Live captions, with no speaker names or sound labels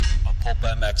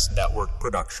PulpMX Network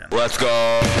production. Let's go.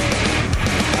 On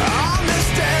this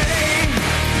day,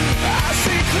 I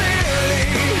see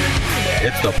clearly.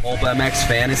 It's the PulpMX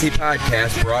Fantasy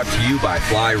Podcast brought to you by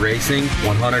Fly Racing,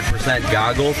 100%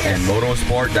 Goggles, and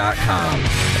Motorsport.com.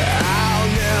 I'll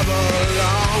never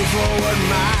long for what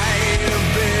might have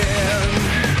been.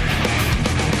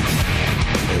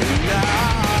 No,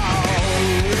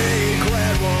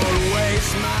 regret won't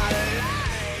waste my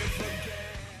life again.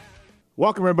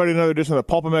 Welcome, everybody, to another edition of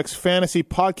the PulpMX Fantasy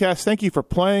Podcast. Thank you for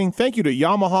playing. Thank you to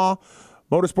Yamaha,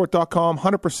 Motorsport.com,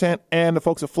 100%, and the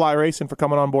folks at Fly Racing for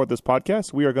coming on board this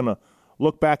podcast. We are going to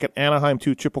look back at Anaheim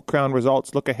 2 Triple Crown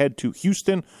results, look ahead to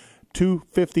Houston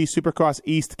 250 Supercross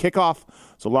East kickoff.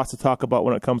 So lots to talk about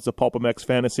when it comes to PulpMX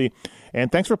Fantasy.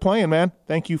 And thanks for playing, man.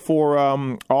 Thank you for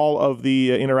all of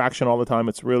the interaction all the time.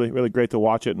 It's really, really great to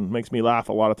watch it and makes me laugh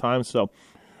a lot of times. So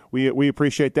we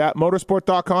appreciate that.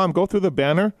 Motorsport.com, go through the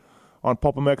banner on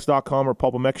PulpMX.com or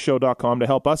PulpMXShow.com to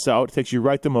help us out. It takes you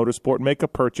right to Motorsport. Make a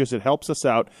purchase. It helps us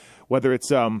out, whether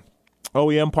it's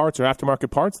OEM parts or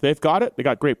aftermarket parts. They've got it. They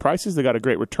got great prices. They got a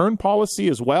great return policy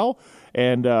as well.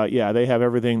 And, they have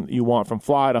everything you want from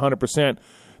Fly to 100%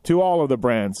 to all of the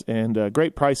brands. And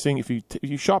great pricing. If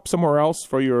you shop somewhere else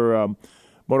for your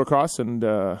motocross and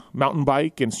mountain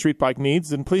bike and street bike needs,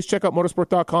 then please check out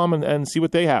Motorsport.com and see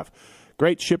what they have.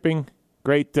 Great shipping.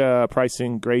 Great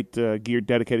pricing, great gear,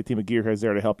 dedicated team of gearheads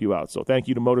there to help you out. So thank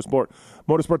you to Motorsport.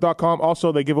 Motorsport.com.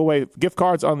 Also, they give away gift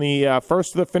cards on the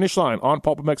first to the finish line on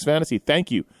PulpMX Fantasy. Thank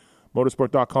you,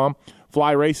 Motorsport.com.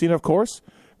 Fly Racing, of course,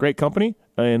 great company.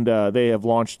 And they have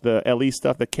launched the LE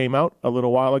stuff that came out a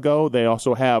little while ago. They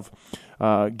also have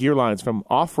gear lines from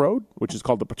off-road, which is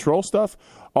called the Patrol stuff,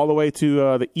 all the way to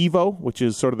the Evo, which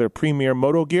is sort of their premier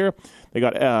moto gear. They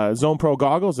got Zone Pro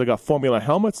goggles. They got Formula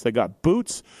helmets. They got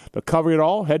boots. They're covering it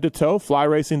all, head to toe,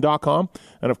 flyracing.com.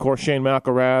 And, of course, Shane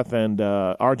McElrath and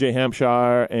RJ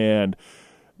Hampshire and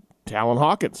Talon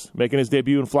Hawkins making his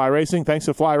debut in Fly Racing. Thanks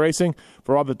to Fly Racing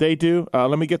for all that they do.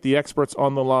 Let me get the experts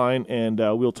on the line, and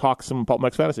we'll talk some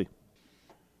PulpMX Fantasy.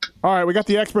 All right, we got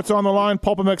the experts on the line.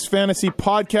 PulpMX Fantasy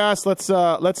Podcast.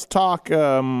 Let's talk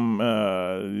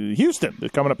Houston. They're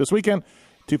coming up this weekend.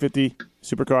 250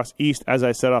 Supercross East, as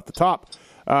I said off the top.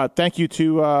 Thank you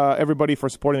to everybody for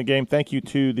supporting the game. Thank you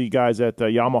to the guys at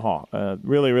Yamaha.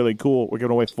 Really, really cool. We're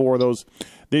giving away 4 of those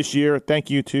this year. Thank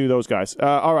you to those guys.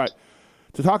 All right.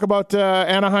 To talk about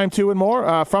Anaheim 2 and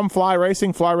more, from Fly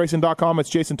Racing, flyracing.com, it's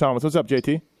Jason Thomas. What's up,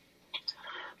 JT?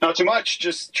 Not too much.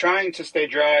 Just trying to stay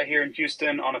dry here in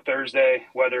Houston on a Thursday.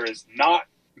 Weather is not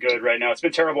good right now. It's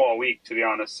been terrible all week, to be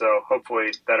honest, so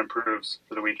hopefully that improves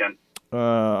for the weekend.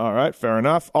 All right, fair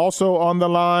enough. Also on the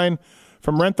line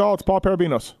from Renthal, it's Paul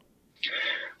Parabinos.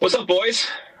 What's up, boys?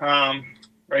 Ready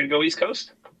to go East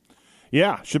Coast?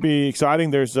 Yeah, should be exciting.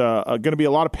 There's going to be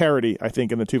a lot of parity, I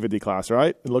think, in the 250 class,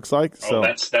 right? It looks like. So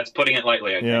That's putting it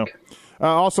lightly, I think.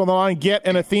 Also on the line, Get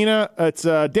and Athena, it's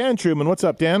Dan Truman. What's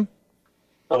up, Dan?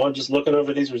 I'm just looking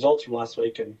over these results from last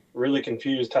week and really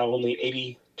confused how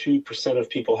only 82% of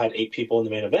people had 8 people in the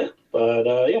main event.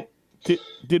 But, yeah.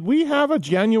 Did we have a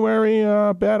January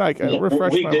bet? I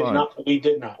refreshed my mind. We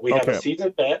did not. We have a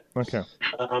season bet,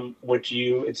 which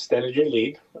you extended your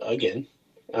lead again.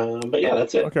 But, yeah,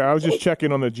 that's it. Okay, I was just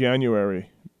checking on the January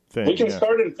thing. We can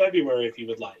start in February if you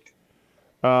would like.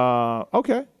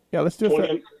 Okay. Yeah, let's do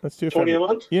 20 a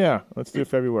month? Yeah, let's do a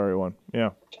February one.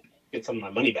 Yeah. Get some of my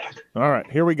money back. All right,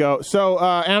 here we go. So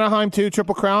Anaheim 2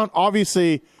 Triple Crown.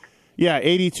 Obviously,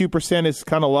 82% is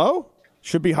kind of low.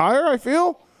 Should be higher, I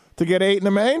feel, to get 8 in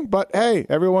the main. But, hey,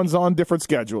 everyone's on different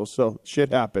schedules, so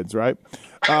shit happens, right?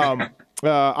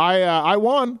 I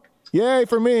won. Yay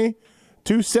for me.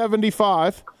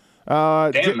 275.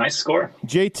 Damn, nice score.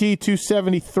 JT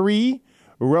 273.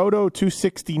 Roto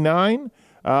 269.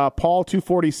 Paul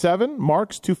 247.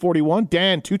 Marks 241.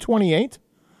 Dan 228.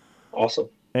 Awesome.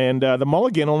 And the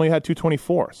Mulligan only had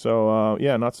 224. So,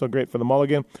 not so great for the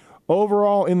Mulligan.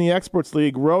 Overall, in the Experts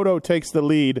League, Roto takes the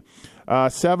lead,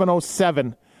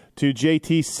 707 to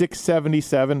JT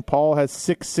 677. Paul has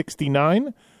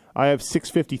 669. I have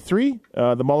 653.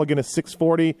 The Mulligan is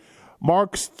 640.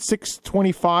 Mark's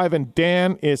 625, and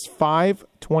Dan is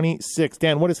 526.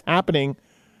 Dan, what is happening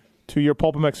to your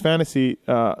PulpMX Fantasy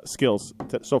skills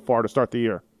so far to start the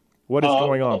year? What is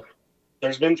going on?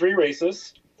 There's been 3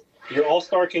 races. Your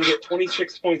All-Star can get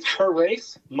 26 points per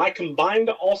race. My combined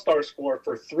All-Star score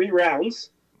for 3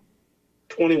 rounds,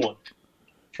 21.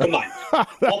 Combined.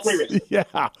 All 3 races.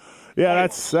 Yeah,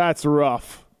 that's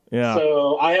rough. Yeah.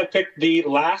 So I have picked the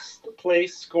last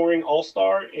place scoring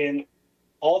All-Star in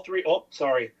all 3. Oh,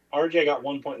 sorry. RJ got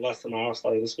 1 point less than my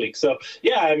All-Star this week. So,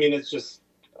 yeah, I mean, it's just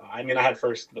 – I had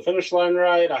first the finish line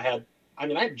right. I had I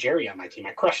mean, I had Jerry on my team.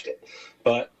 I crushed it.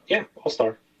 But, yeah,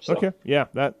 all-star. So. Okay, yeah,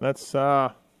 that's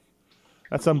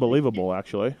unbelievable,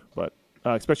 actually, but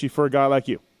especially for a guy like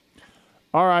you.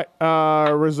 All right,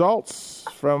 results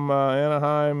from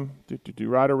Anaheim.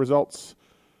 Rider results.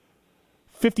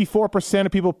 54%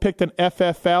 of people picked an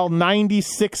FFL.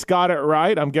 96 got it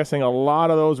right. I'm guessing a lot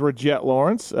of those were Jet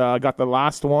Lawrence. Got the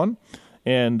last one,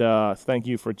 and thank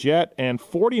you for Jet. And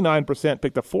 49%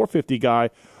 picked a 450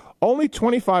 guy. Only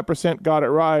 25% got it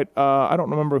right. I don't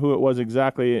remember who it was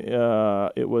exactly.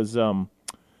 It was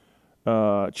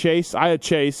Chase. I had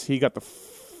Chase. He got the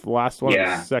last one,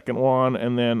 the second one,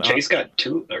 and then Chase got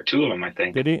two of them, I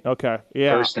think. Did he? Okay,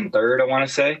 yeah. First and third, I want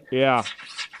to say. Yeah.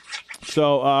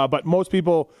 So, but most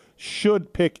people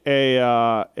should pick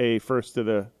a first to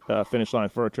the finish line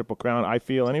for a Triple Crown. I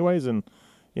feel, anyways, and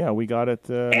yeah, we got it.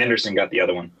 Anderson got the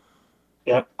other one.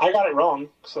 Yeah, I got it wrong.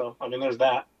 So I mean, there's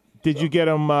that. Did you get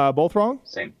them both wrong?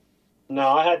 Same. No,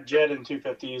 I had Jed in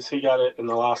 250s. He got it in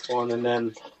the last one, and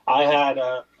then I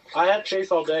had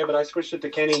Chase all day, but I switched it to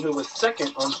Kenny, who was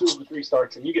second on 2 of the 3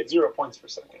 starts, and you get 0 points for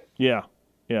second. Yeah,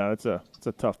 it's a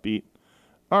tough beat.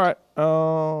 All right,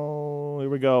 here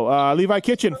we go. Levi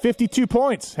Kitchen, 52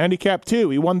 points, handicap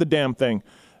 2. He won the damn thing.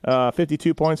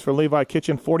 52 points for Levi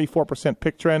Kitchen, 44%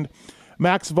 pick trend.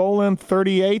 Max Volan,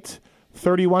 38,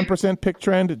 31% pick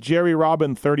trend. Jerry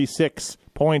Robin, 36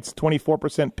 points,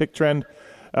 24% pick trend.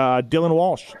 Dylan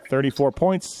Walsh, 34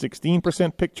 points,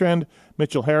 16% pick trend.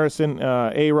 Mitchell Harrison,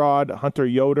 A-Rod, Hunter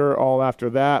Yoder, all after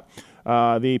that.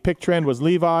 The pick trend was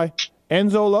Levi.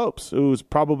 Enzo Lopes, who's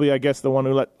probably, I guess, the one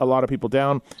who let a lot of people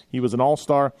down. He was an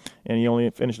all-star, and he only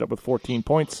finished up with 14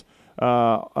 points.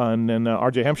 And then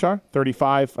R.J. Hampshire,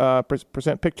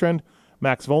 35% pick trend.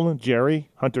 Max Volan, Jerry,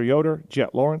 Hunter Yoder,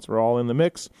 Jet Lawrence were all in the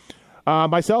mix.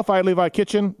 Myself, I had Levi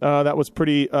Kitchen. That was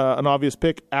pretty an obvious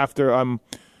pick after I'm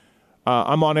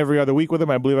on every other week with him.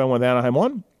 I believe I won the Anaheim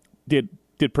one. Did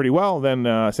pretty well.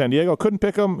 Then San Diego couldn't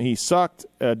pick him. He sucked.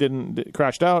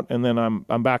 Crashed out, and then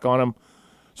I'm back on him.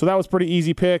 So that was pretty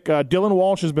easy pick. Dylan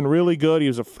Walsh has been really good. He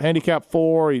was a handicap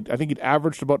 4. I think he'd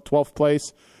averaged about 12th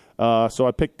place. So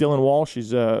I picked Dylan Walsh.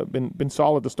 He's been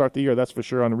solid to start the year, that's for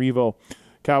sure, on Revo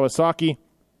Kawasaki.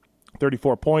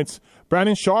 34 points.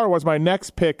 Brandon Shaw was my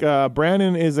next pick.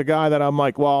 Brandon is a guy that I'm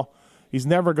like, well, he's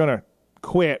never going to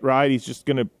quit, right? He's just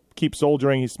going to keep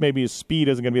soldiering. Maybe his speed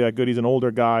isn't going to be that good. He's an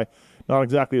older guy, not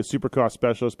exactly a supercross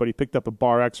specialist, but he picked up a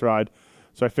Bar X ride.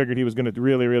 So I figured he was going to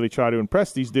really, really try to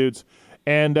impress these dudes.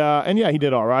 And yeah, he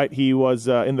did all right. He was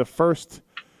in the first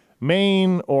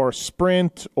main or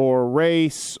sprint or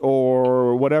race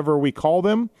or whatever we call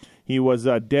them. He was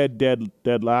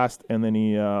dead last, and then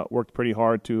he worked pretty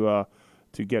hard to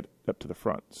get up to the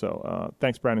front. So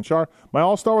thanks, Brandon Shaw. My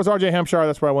all-star was R.J. Hampshire.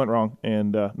 That's where I went wrong,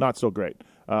 and not so great.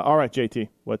 All right, JT,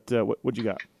 what you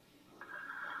got?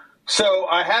 So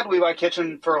I had Levi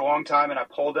Kitchen for a long time, and I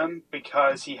pulled him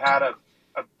because he had a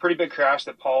pretty big crash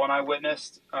that Paul and I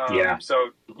witnessed.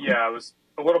 So, yeah, I was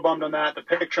a little bummed on that. The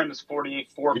pick trend is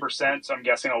 44%, so I'm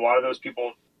guessing a lot of those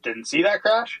people didn't see that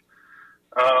crash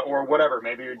or whatever.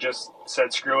 Maybe you just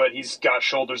said, screw it, he's got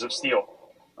shoulders of steel,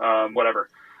 whatever.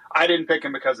 I didn't pick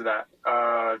him because of that.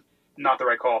 Not the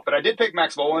right call. But I did pick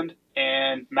Max Voland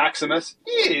and Maximus.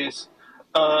 Yes.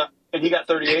 And he got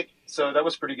 38, so that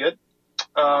was pretty good.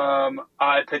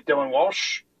 I picked Dylan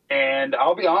Walsh, and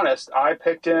I'll be honest, I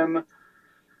picked him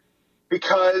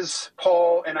because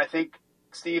Paul and I think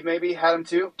Steve maybe had him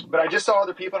too. But I just saw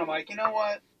other people, and I'm like, you know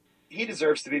what? He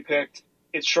deserves to be picked.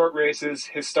 It's short races.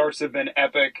 His starts have been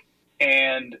epic,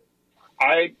 and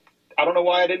I don't know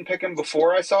why I didn't pick him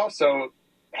before I saw. So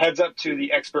heads up to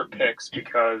the expert picks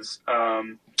because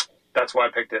that's why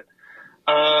I picked it.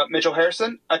 Mitchell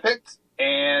Harrison I picked,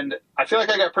 and I feel like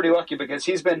I got pretty lucky because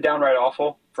he's been downright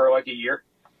awful for like a year.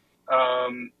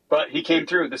 But he came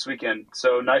through this weekend,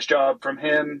 so nice job from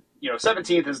him.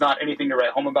 17th is not anything to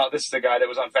write home about. This is a guy that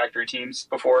was on factory teams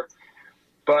before,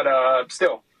 but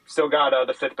still got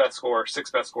the 5th best score,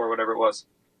 6th best score, whatever it was.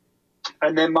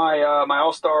 And then my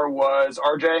all-star was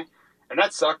RJ, and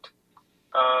that sucked.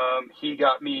 He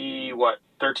got me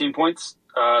 13 points.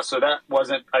 So that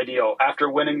wasn't ideal. After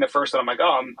winning the first one, I'm like,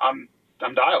 oh,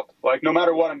 I'm dialed. Like no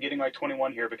matter what, I'm getting like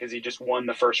 21 here because he just won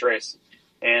the first race,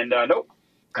 and nope.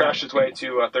 Crashed his way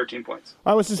to 13 points.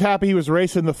 I was just happy he was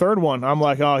racing the third one. I'm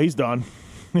like, oh, he's done.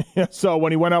 So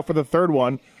when he went out for the third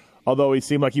one, although he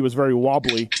seemed like he was very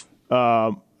wobbly,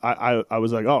 I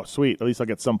was like, oh, sweet. At least I'll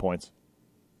get some points.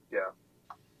 Yeah.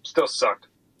 Still sucked.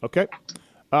 Okay.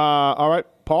 All right,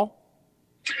 Paul?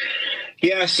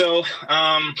 Yeah, so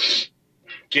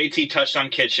JT touched on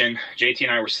Kitchen. JT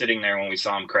and I were sitting there when we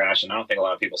saw him crash, and I don't think a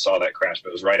lot of people saw that crash, but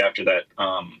it was right after that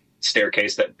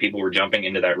staircase that people were jumping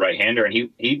into that right-hander, and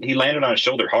he landed on his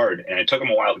shoulder hard, and it took him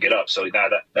a while to get up. So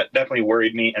that definitely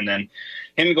worried me. And then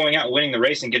him going out and winning the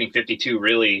race and getting 52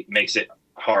 really makes it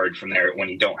hard from there when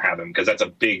you don't have him, because that's a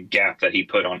big gap that he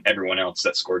put on everyone else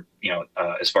that scored,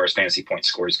 as far as fantasy point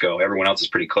scores go. Everyone else is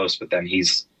pretty close, but then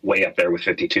he's way up there with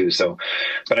 52. So,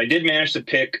 but I did manage to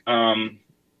pick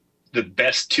the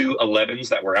best 2 11s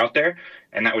that were out there,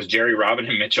 and that was Jerry Robin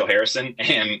and Mitchell Harrison.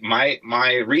 And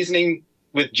my reasoning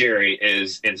with Jerry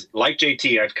is like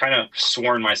JT, I've kind of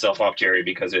sworn myself off Jerry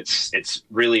because it's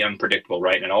really unpredictable,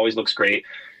 right? And it always looks great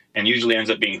and usually ends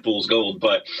up being fool's gold.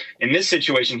 But in this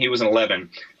situation, he was an 11.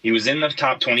 He was in the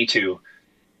top 22.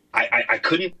 I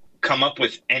couldn't come up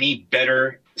with any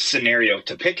better scenario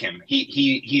to pick him.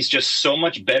 He's just so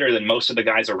much better than most of the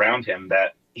guys around him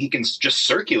that he can just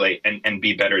circulate and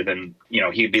be better than,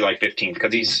 he'd be like 15th,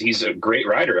 because he's a great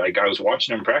rider. Like, I was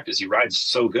watching him practice. He rides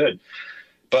so good.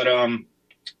 But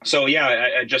so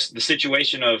yeah, I just, the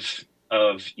situation of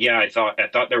I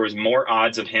thought there was more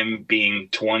odds of him being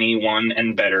 21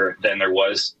 and better than there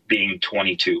was being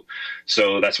 22.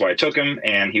 So that's why I took him,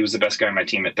 and he was the best guy on my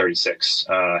team at 36.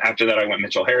 After that, I went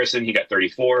Mitchell Harrison. He got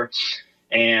 34.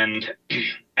 And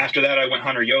after that, I went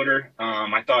Hunter Yoder.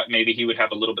 I thought maybe he would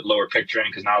have a little bit lower pick trend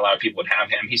because not a lot of people would have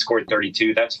him. He scored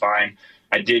 32. That's fine.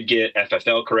 I did get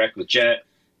FFL correct with Jet.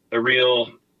 The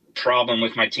real problem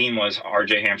with my team was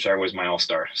RJ Hampshire was my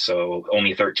all-star, so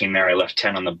only 13 there. I left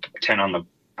 10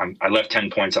 I left 10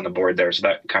 points on the board there, so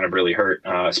that kind of really hurt,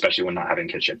 especially when not having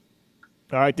Kitchen.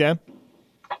 All right, Dan.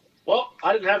 Well,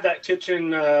 I didn't have that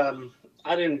Kitchen.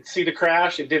 I didn't see the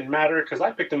crash. It didn't matter because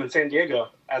I picked him in San Diego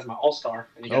as my all-star,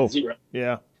 and he got 0.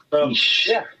 Yeah. So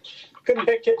yeah, couldn't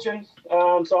pick Kitchen.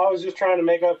 So I was just trying to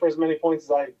make up for as many points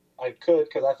as I could,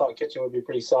 because I thought Kitchen would be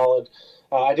pretty solid.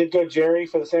 I did go Jerry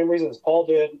for the same reasons Paul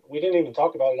did. We didn't even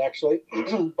talk about it, actually.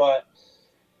 But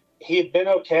he had been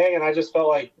okay, and I just felt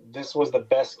like this was the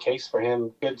best case for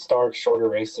him. Good start, shorter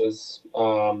races.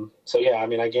 So, yeah, I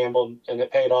mean, I gambled, and it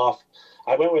paid off.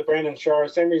 I went with Brandon Shar.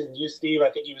 Same reason you, Steve. I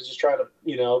think he was just trying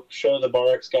to, show the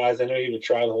BarX guys. I know he would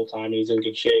try the whole time, and he's in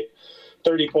good shape.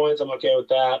 30 points, I'm okay with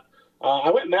that.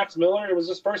 I went Max Miller. It was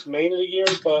his first main of the year,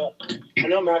 but I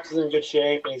know Max is in good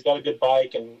shape, and he's got a good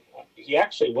bike, and he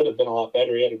actually would have been a lot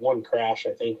better. He had one crash,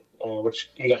 I think, which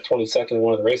he got 22nd in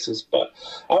one of the races. But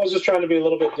I was just trying to be a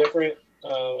little bit different.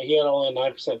 He had only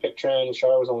a 9% pick trend.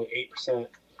 Char was only 8%.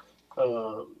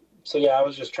 So, yeah, I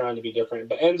was just trying to be different.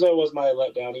 But Enzo was my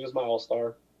letdown. He was my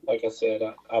all-star. Like I said,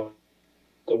 I'm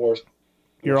the worst.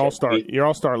 Your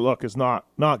all-star look is not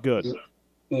good.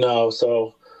 No,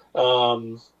 so...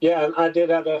 yeah, and I did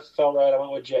have FFL right. I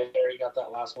went with Jerry, got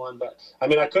that last one. But, I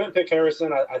mean, I couldn't pick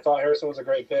Harrison. I thought Harrison was a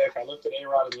great pick. I looked at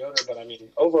A-Rod and Yoder, but, I mean,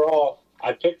 overall,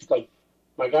 I picked,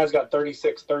 my guys got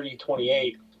 36, 30,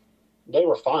 28. They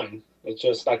were fine. It's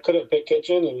just I couldn't pick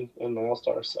Kitchen and my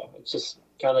All-Star, so it's just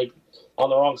kind of on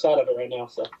the wrong side of it right now.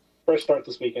 So, fresh start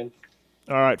this weekend.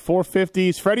 All right,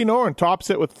 450s. Freddie Noren tops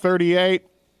it with 38,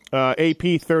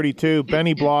 AP 32,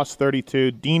 Benny Bloss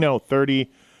 32, Dino 30,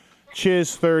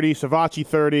 Chiz 30, Savachi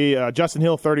 30, Justin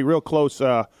Hill 30. Real close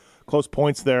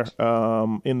points there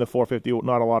in the 450.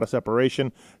 Not a lot of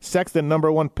separation. Sexton,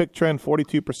 number one pick trend,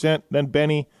 42%. Then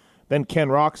Benny, then Ken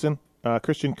Roxon,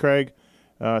 Christian Craig,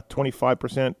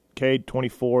 25%. Cade,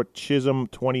 24. Chisholm,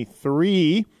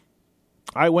 23.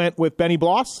 I went with Benny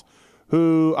Bloss,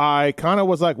 who I kind of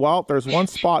was like, well, there's one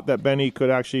spot that Benny could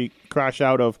actually crash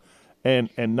out of and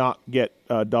not get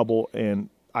double, and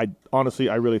I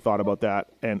really thought about that,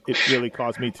 and it really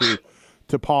caused me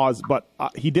to pause. But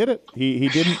he did it. He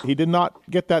did not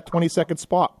get that 22nd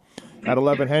spot at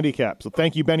 11 handicap. So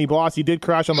thank you, Benny Bloss. He did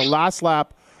crash on the last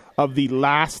lap of the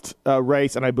last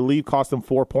race, and I believe cost him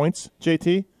 4 points.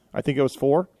 JT, I think it was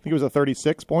 4. I think it was a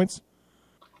 36 points.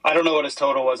 I don't know what his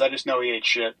total was. I just know he ate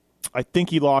shit. I think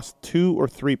he lost 2 or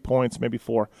 3 points, maybe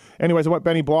 4. Anyways, I went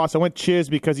Benny Bloss. I went Chiz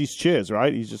because he's Chiz,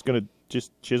 right? He's just going to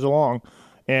just chiz along.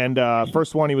 And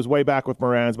first one, he was way back with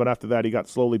Moran's, but after that, he got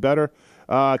slowly better.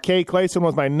 Cade Clayson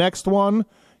was my next one.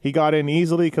 He got in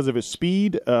easily because of his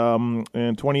speed,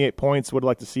 and 28 points. Would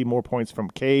like to see more points from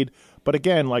Cade. But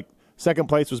again, second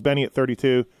place was Benny at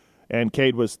 32, and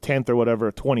Cade was 10th or whatever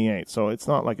at 28. So it's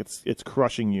not like it's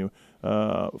crushing you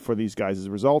for these guys'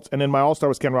 results. And then my all-star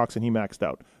was Ken Roxon. He maxed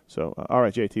out. So, all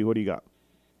right, JT, what do you got?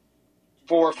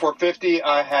 For 450,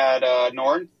 I had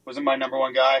Norn, wasn't my number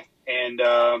one guy. And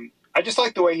I just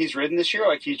like the way he's ridden this year.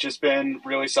 He's just been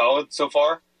really solid so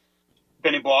far.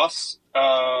 Benny Bloss,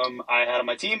 I had on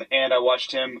my team, and I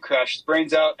watched him crash his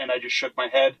brains out, and I just shook my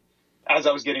head as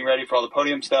I was getting ready for all the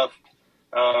podium stuff.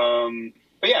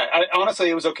 But yeah, honestly,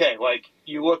 it was okay.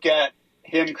 You look at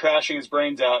him crashing his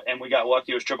brains out, and we got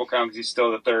lucky. It was Triple Crown because he's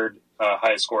still the third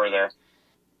highest scorer there.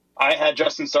 I had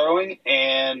Justin Starling,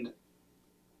 and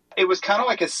it was kind of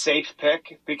like a safe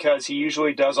pick because he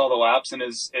usually does all the laps and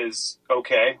is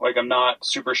okay. Like, I'm not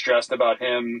super stressed about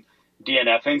him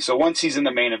DNFing. So once he's in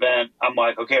the main event, I'm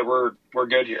like, okay, we're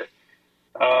good here.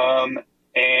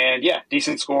 And yeah,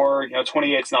 decent score.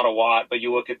 28's not a lot, but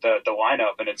you look at the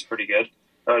lineup and it's pretty good.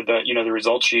 Or the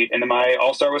result sheet. And then my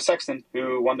all-star was Sexton,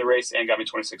 who won the race and got me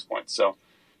 26 points. So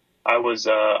I was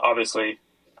obviously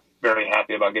very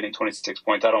happy about getting 26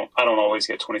 points. I don't always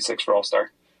get 26 for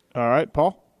all-star. All right,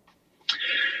 Paul?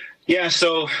 Yeah,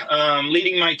 so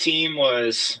leading my team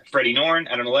was Freddie Norn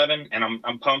at an 11, and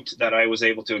I'm pumped that I was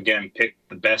able to, again, pick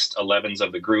the best 11s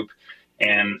of the group.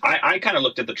 And I kind of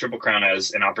looked at the Triple Crown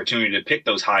as an opportunity to pick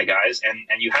those high guys, and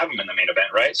you have them in the main event,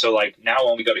 right? So, like, now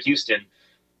when we go to Houston,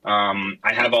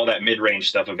 I have all that mid-range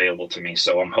stuff available to me.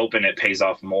 So I'm hoping it pays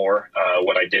off more.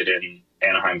 What I did in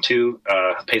Anaheim 2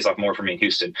 pays off more for me in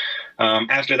Houston.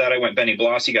 After that, I went Benny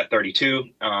Bloss. He got 32.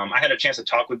 I had a chance to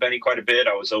talk with Benny quite a bit.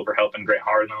 I was over helping Grant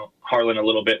Harlan a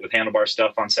little bit with handlebar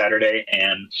stuff on Saturday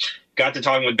and got to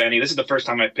talking with Benny. This is the first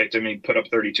time I picked him. He put up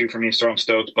 32 for me, so I'm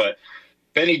stoked. But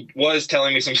Benny was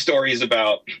telling me some stories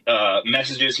about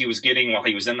messages he was getting while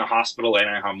he was in the hospital at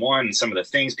Anaheim 1 and some of the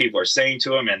things people are saying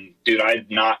to him. And, dude, I'm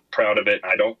not proud of it.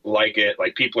 I don't like it.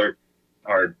 Like, people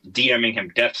are DMing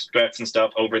him death threats and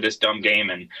stuff over this dumb game.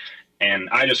 And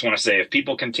I just want to say, if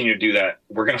people continue to do that,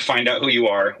 we're going to find out who you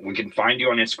are. We can find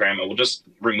you on Instagram, and we'll just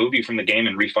remove you from the game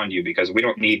and refund you because we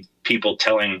don't need people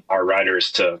telling our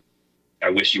riders to, I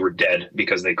wish you were dead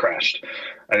because they crashed.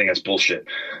 I think that's bullshit.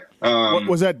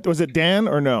 Was it Dan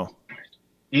or no?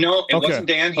 No, it wasn't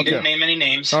Dan. He didn't name any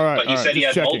names. All right, but he said he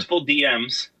had checking. multiple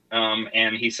DMs.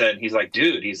 And he's like,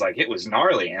 dude, it was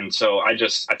gnarly. And so I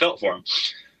felt for him.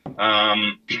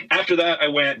 After that, I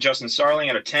went Justin Starling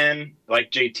at a 10.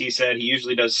 Like JT said, he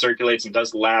usually does circulates and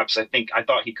does laps. I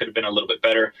thought he could have been a little bit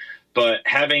better. But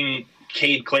having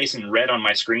Cade Clayson red on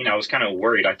my screen, I was kind of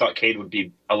worried. I thought Cade would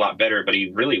be a lot better, but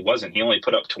he really wasn't. He only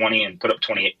put up 20 and put up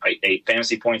 28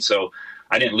 fantasy points. So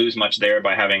I didn't lose much there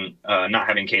by having not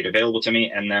having Cade available to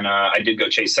me. And then I did go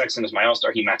Chase Sexton as my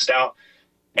all-star. He maxed out.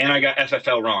 And I got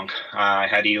FFL wrong. I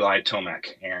had Eli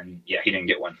Tomac. And, yeah, he didn't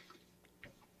get one.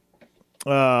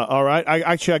 All right.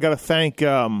 I got to thank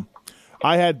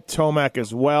I had Tomac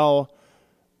as well.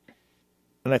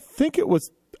 And I think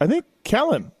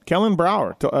Kellen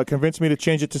Brower convinced me to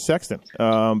change it to Sexton.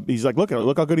 He's like, look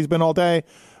how good he's been all day.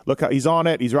 Look how he's on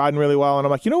it. He's riding really well. And I'm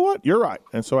like, you know what? You're right.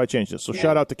 And so I changed it. So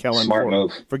shout out to Kellen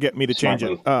for getting me to change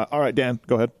it. All right, Dan,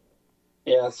 go ahead.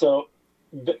 Yeah, so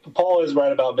Paul is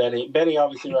right about Benny. Benny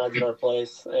obviously rides at our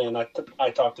place, and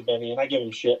I talked to Benny, and I give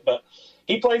him shit. But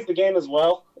he plays the game as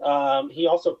well. He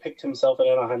also picked himself at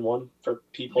Anaheim 1 for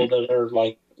people that are,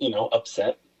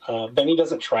 upset. Benny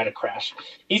doesn't try to crash.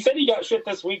 He said he got shit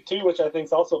this week, too, which I think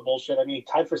is also bullshit. I mean, he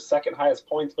tied for second highest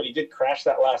points, but he did crash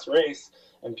that last race.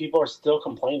 And people are still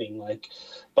complaining.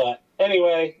 But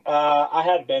anyway, I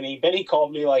had Benny. Benny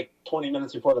called me 20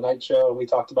 minutes before the night show, and we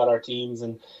talked about our teams.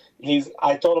 And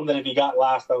I told him that if he got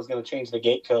last, I was going to change the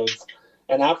gate codes.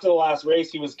 And after the last race,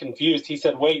 he was confused. He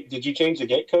said, "Wait, did you change the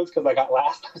gate codes because I got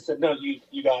last?" I said, "No,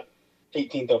 you got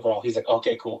 18th overall." He's like,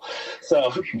 "Okay, cool."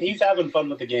 So he's having fun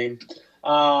with the game.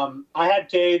 I had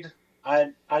Cade.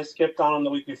 I skipped on him the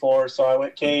week before, so I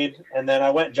went Cade, and then I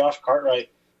went Josh Cartwright.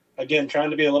 Again, trying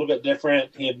to be a little bit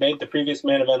different. He had made the previous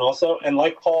main event also. And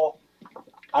like Paul,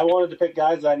 I wanted to pick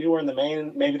guys that I knew were in the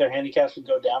main. Maybe their handicaps would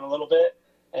go down a little bit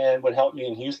and would help me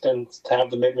in Houston to have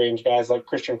the mid-range guys like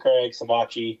Christian Craig,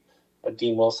 Sabachi,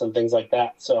 Dean Wilson, things like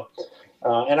that. So,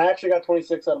 and I actually got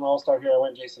 26 out of my all-star here. I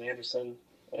went Jason Anderson,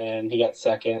 and he got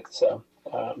second. So,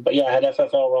 but yeah, I had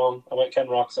FFL wrong. I went Ken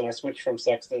Roxon. I switched from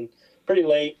Sexton pretty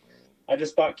late. I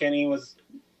just thought Kenny was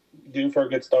due for a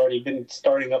good start. He'd been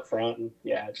starting up front, and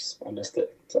yeah, I missed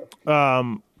it. So,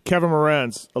 Kevin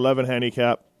Moran's 11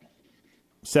 handicap,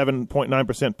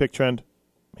 7.9% pick trend.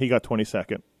 He got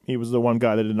 22nd. He was the one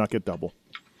guy that did not get double.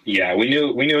 Yeah, we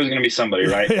knew it was going to be somebody,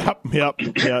 right? Yep.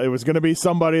 Yeah, it was going to be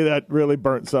somebody that really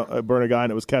burnt a guy,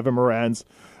 and it was Kevin Moran's.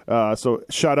 So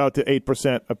shout out to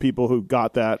 8% of people who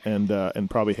got that and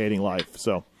probably hating life.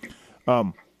 So,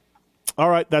 all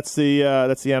right, that's the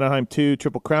Anaheim 2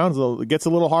 Triple Crowns. It gets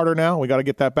a little harder now. We got to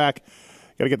get that back.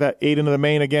 Got to get that 8 into the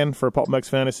main again for PulpMX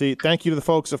Fantasy. Thank you to the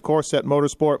folks, of course, at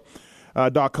Motorsport.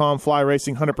 .com, Fly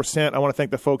Racing, 100%. I want to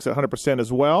thank the folks at 100%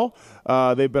 as well.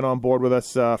 They've been on board with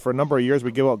us for a number of years.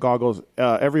 We give out goggles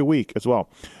every week as well.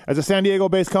 As a San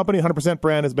Diego-based company, 100%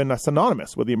 brand has been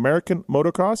synonymous with the American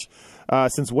motocross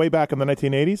since way back in the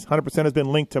 1980s. 100% has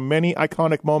been linked to many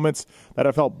iconic moments that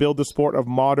have helped build the sport of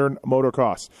modern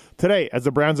motocross. Today, as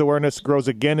the brand's awareness grows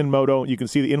again in moto, you can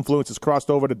see the influence has crossed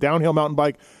over to downhill mountain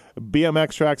bike,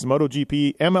 BMX tracks,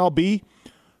 MotoGP, MLB.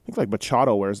 I think like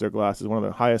Machado wears their glasses, one of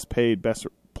the highest paid, best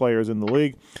players in the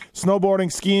league.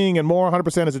 Snowboarding, skiing, and more.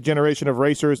 100% is a generation of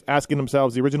racers asking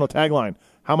themselves the original tagline,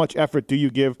 how much effort do you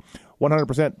give?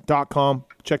 100%.com.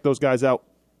 Check those guys out.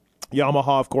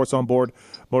 Yamaha, of course, on board.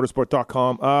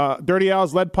 Motorsport.com. Dirty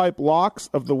Al's lead pipe locks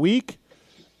of the week.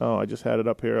 Oh, I just had it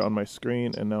up here on my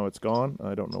screen, and now it's gone.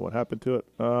 I don't know what happened to it.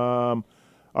 All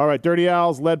right, Dirty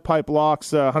Al's lead pipe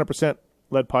locks, 100%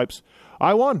 lead pipes.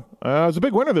 I won. I was a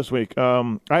big winner this week.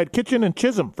 I had Kitchen and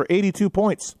Chisholm for 82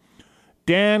 points.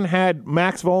 Dan had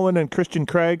Max Volan and Christian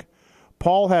Craig.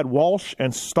 Paul had Walsh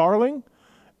and Starling.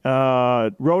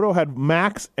 Roto had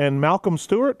Max and Malcolm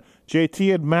Stewart.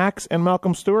 JT had Max and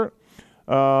Malcolm Stewart.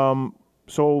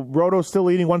 So Roto's still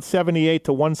leading 178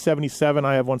 to 177.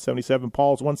 I have 177.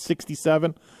 Paul's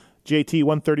 167. JT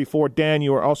 134. Dan,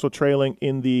 you are also trailing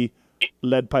in the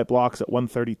lead pipe locks at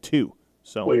 132.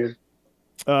 So Weird.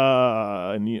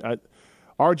 Our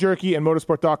Jerky and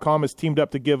Motorsport.com has teamed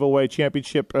up to give away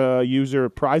championship user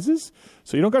prizes.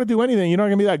 So you don't got to do anything. You're not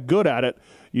going to be that good at it.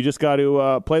 You just got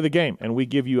to play the game, and we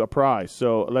give you a prize.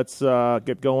 So let's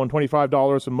get going.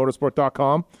 $25 from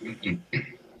Motorsport.com.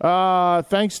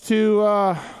 Thanks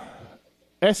to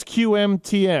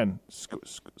SQMTN.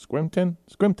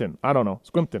 Squimton? I don't know.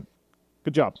 Squimton.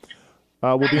 Good job.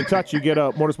 We'll be in touch. You get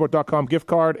a Motorsport.com gift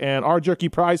card and Our Jerky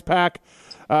prize pack.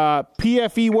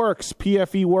 PFE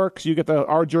Works. You get the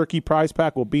Our Jerky prize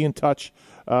pack. We'll be in touch.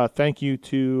 Thank you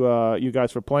to you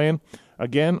guys for playing.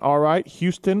 Again, all right,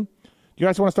 Houston. You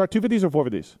guys want to start 250s or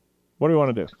 450s? What do we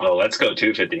want to do? Oh, let's go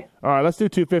 250. All right, let's do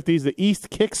 250s. The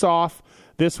East kicks off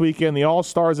this weekend. The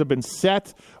All-Stars have been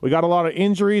set. We got a lot of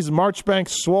injuries. Marchbank,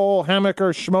 Swoll,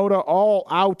 Hammaker, Schmoda, all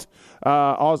out,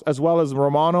 as well as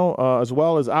Romano, as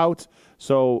well as out.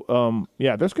 So,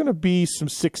 there's going to be some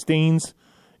 16s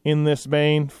in this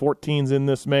main, 14s in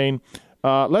this main.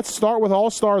 Let's start with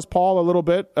All-Stars, Paul, a little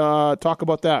bit. Talk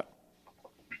about that.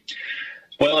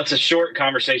 Well, it's a short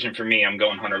conversation for me. I'm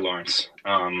going Hunter Lawrence.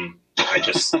 I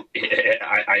just,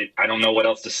 I don't know what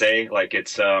else to say. Like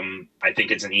I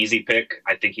think it's an easy pick.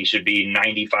 I think he should be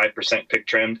 95% pick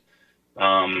trend.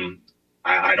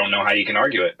 I don't know how you can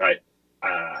argue it.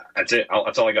 That's it.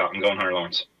 That's all I got. I'm going Hunter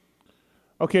Lawrence.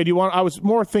 Okay. I was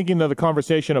more thinking of the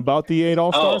conversation about the 8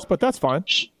 All-Stars, but that's fine.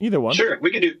 Either one. Sure. We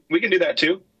can do that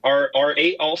too. Our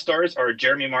 8 All-Stars are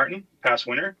Jeremy Martin, past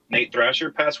winner, Nate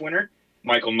Thrasher, past winner,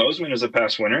 Michael Mosman is a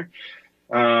past winner.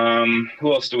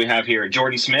 Who else do we have here?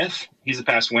 Jordan Smith, he's a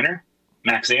past winner.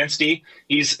 Max Anstey,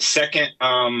 he's second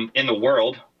in the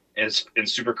world in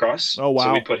Supercross. Oh, wow.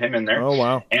 So we put him in there. Oh,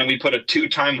 wow. And we put a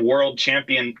 2-time world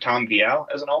champion, Tom Vial,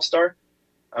 as an All-Star.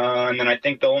 And then I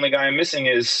think the only guy I'm missing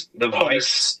is the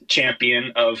vice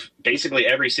champion of basically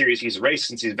every series he's raced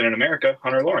since he's been in America,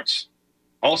 Hunter Lawrence,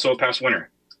 also a past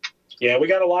winner. Yeah, I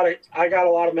got a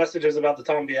lot of messages about the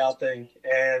Tom Vial thing,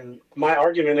 and my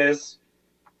argument is,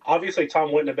 obviously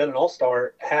Tom wouldn't have been an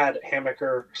all-star had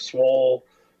Hammaker, Swoll,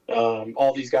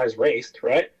 all these guys raced,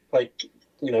 right? Like,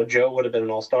 Joe would have been an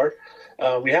all-star.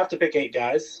 We have to pick 8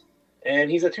 guys,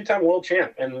 and he's a 2-time world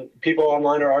champ, and people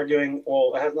online are arguing,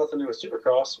 well, it has nothing to do with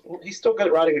Supercross. Well, he's still good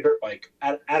at riding a dirt bike.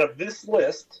 Out of this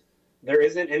list, there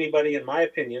isn't anybody, in my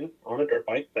opinion, on a dirt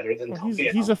bike better than Tom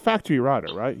Vial. He's a factory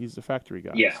rider, right? He's a factory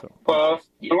guy. Yeah. So. Well,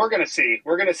 we're going to see.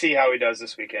 We're going to see how he does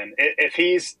this weekend. If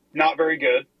he's not very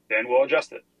good, then we'll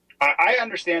adjust it. I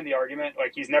understand the argument.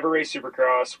 Like, he's never raced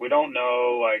Supercross. We don't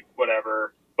know, like,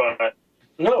 whatever. But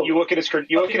no, you look at his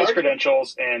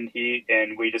credentials, and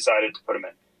we decided to put him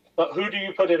in. But who do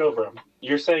you put in over him?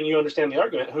 You're saying you understand the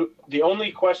argument.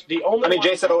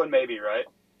 Jason Owen maybe, right?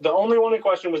 The only one in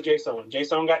question was Jason Owen.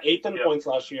 Jason Owen got 8th in points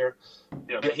last year.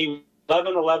 Yep. He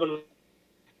 11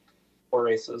 for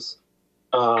races.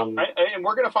 And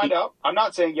we're going to find out. I'm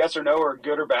not saying yes or no or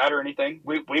good or bad or anything.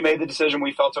 We made the decision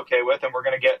we felt okay with, and we're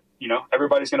going to get,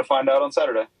 everybody's going to find out on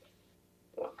Saturday.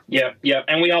 Yeah.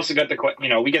 And we also got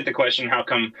we get the question, how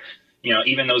come,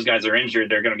 even those guys are injured,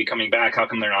 they're going to be coming back. How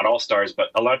come they're not all-stars? But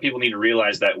a lot of people need to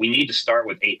realize that we need to start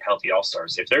with 8 healthy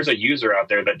all-stars. If there's a user out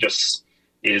there that just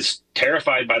is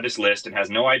terrified by this list and has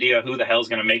no idea who the hell is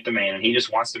going to make the main, and he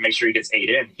just wants to make sure he gets 8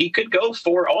 in, he could go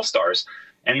 4 All-Stars.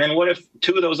 And then what if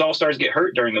 2 of those All-Stars get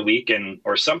hurt during the week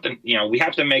or something? We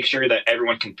have to make sure that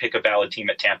everyone can pick a valid team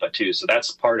at Tampa too. So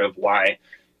that's part of why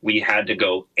we had to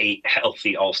go 8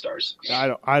 healthy All-Stars.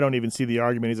 I don't even see the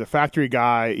argument. He's a factory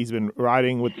guy. He's been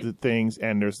riding with the things,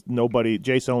 and there's nobody.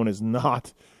 Jason is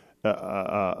not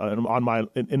in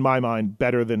my mind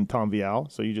better than Tom Vial.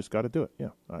 So you just got to do it. Yeah,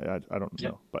 I don't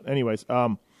know, but anyways,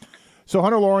 so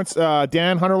Hunter Lawrence,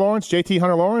 Dan Hunter Lawrence, JT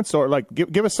Hunter Lawrence, or like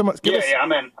give us some. Yeah,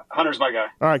 I'm in. Hunter's my guy.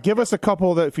 All right, give us a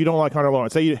couple that if you don't like Hunter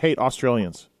Lawrence, say you hate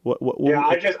Australians.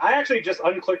 I actually just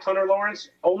unclicked Hunter Lawrence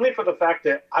only for the fact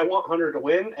that I want Hunter to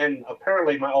win, and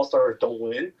apparently my All-Stars don't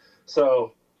win.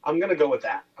 So I'm going to go with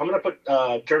that. I'm going to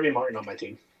put Jeremy Martin on my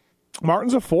team.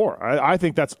 Martin's a 4. I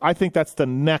think that's the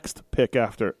next pick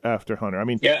after Hunter. I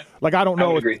mean, yeah, like I don't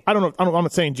know. I'm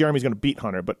not saying Jeremy's going to beat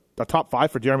Hunter, but a top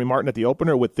 5 for Jeremy Martin at the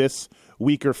opener with this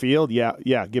weaker field.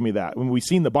 Yeah, give me that. When we've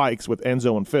seen the bikes with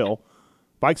Enzo and Phil,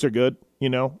 bikes are good.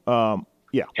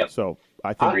 Yep. So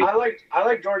I think I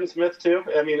like Jordan Smith too.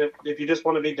 I mean, if you just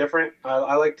want to be different,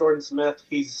 I like Jordan Smith.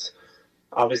 He's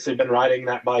obviously been riding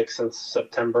that bike since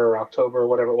September, October,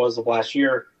 whatever it was of last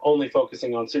year, only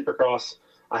focusing on Supercross.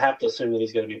 I have to assume that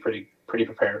he's going to be pretty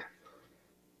prepared.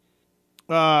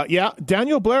 Yeah,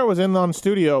 Daniel Blair was in on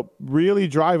studio, really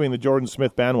driving the Jordan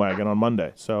Smith bandwagon on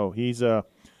Monday. So he's a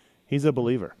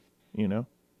believer, So,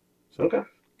 okay.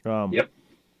 Yep.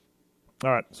 All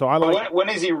right. So I like. When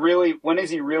has he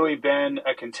really been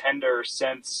a contender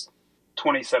since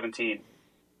 2017?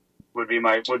 Would be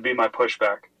my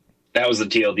pushback. That was the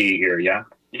TLD year, yeah.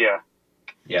 Yeah.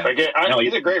 Yeah. Like,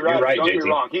 he's a great rider. Right, Don't get JT. me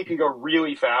wrong. He can go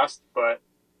really fast, but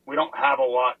we don't have a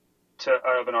lot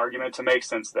of an argument to make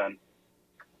since then.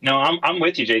 No, I'm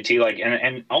with you, JT. Like,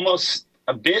 and almost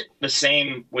a bit the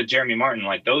same with Jeremy Martin.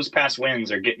 Like, those past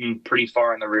wins are getting pretty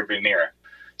far in the rearview mirror.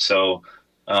 So,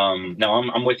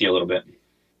 no, I'm with you a little bit.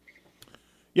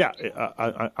 Yeah,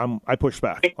 I push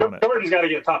back on it. Jordan's got to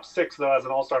get top 6 though as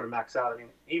an All-Star to max out. I mean,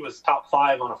 he was top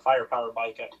 5 on a firepower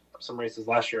bike at some races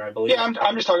last year, I believe. Yeah,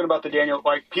 I'm just talking about the Daniel.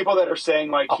 Like, people that are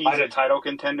saying like he's a title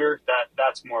contender.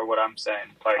 That's more what I'm saying.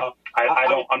 Like,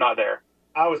 I'm not there.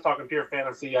 I was talking pure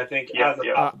fantasy. I think as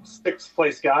a top 6th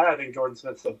place guy, I think Jordan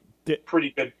Smith's a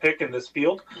pretty good pick in this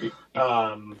field.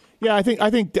 Yeah, I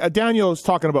think Daniel's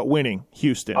talking about winning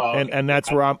Houston, and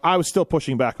that's where I was still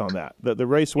pushing back on that. The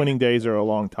race winning days are a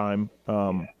long time,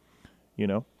 I'm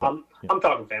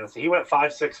talking fantasy. He went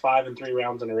 5-6-5 in 3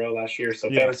 rounds in a row last year, so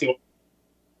fantasy.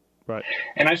 Right.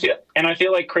 And I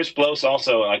feel like Chris Bloss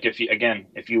also, like, if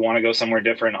you want to go somewhere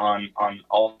different on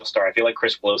All-Star, I feel like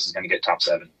Chris Bloss is going to get top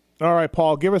 7. All right,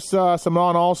 Paul, give us some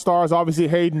non-All-Stars. Obviously,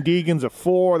 Hayden Deegan's a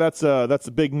 4. That's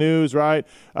the big news, right?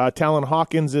 Talon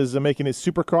Hawkins is making his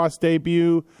Supercross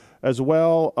debut as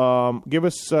well. Give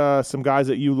us some guys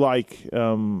that you like, here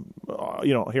on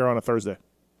a Thursday.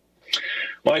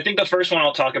 Well, I think the first one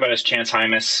I'll talk about is Chance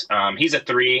Hymas. He's a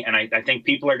 3, and I think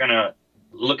people are going to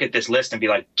look at this list and be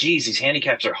like, geez, these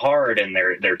handicaps are hard and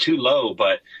they're too low.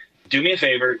 But do me a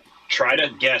favor, try to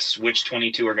guess which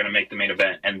 22 are going to make the main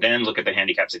event, and then look at the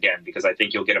handicaps again, because I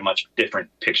think you'll get a much different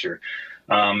picture.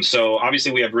 So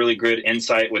obviously we have really good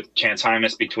insight with Chance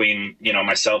Hymas between,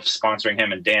 myself sponsoring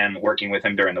him and Dan working with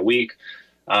him during the week.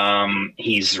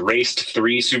 He's raced 4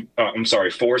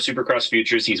 Supercross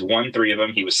Futures. He's won 3 of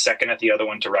them. He was second at the other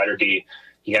one to Ryder D.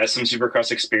 He has some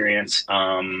Supercross experience.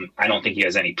 I don't think he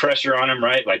has any pressure on him,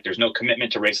 right? Like, there's no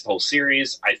commitment to race the whole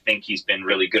series. I think he's been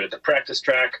really good at the practice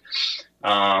track.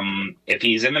 If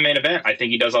he's in the main event, I think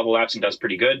he does all the laps and does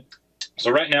pretty good. So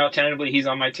right now, tentatively, he's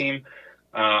on my team.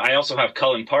 I also have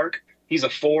Cullen Park. He's a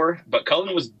 4, but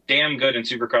Cullen was damn good in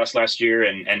Supercross last year,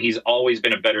 and he's always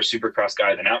been a better Supercross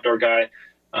guy than outdoor guy.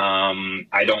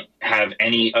 I don't have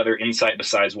any other insight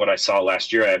besides what I saw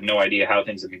last year. I have no idea how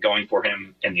things have been going for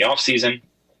him in the off season,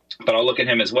 but I'll look at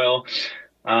him as well.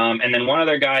 And then one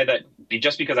other guy that,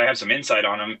 just because I have some insight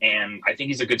on him, and I think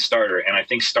he's a good starter, and I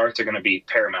think starts are going to be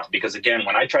paramount, because again,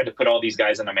 when I tried to put all these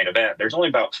guys in the main event, there's only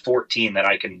about 14 that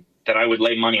I would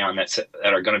lay money on that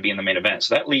are going to be in the main event.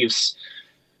 So that leaves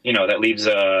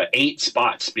 8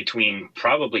 spots between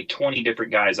probably 20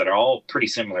 different guys that are all pretty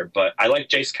similar. But I like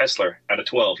Jace Kessler at a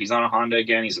 12. He's on a Honda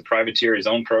again. He's a privateer, his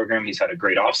own program. He's had a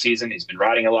great off season. He's been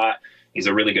riding a lot. He's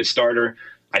a really good starter.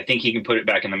 I think he can put it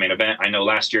back in the main event. I know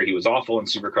last year he was awful in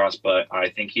Supercross, but I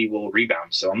think he will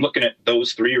rebound. So I'm looking at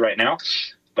those 3 right now.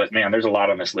 But, man, there's a lot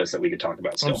on this list that we could talk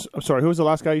about still. I'm sorry, who was the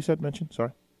last guy you mentioned?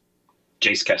 Sorry.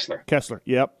 Jace Kessler. Kessler,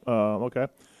 yep. Okay.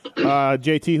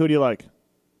 JT, who do you like?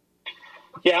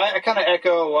 Yeah, I kind of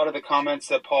echo a lot of the comments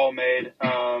that Paul made.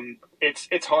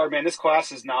 It's hard, man. This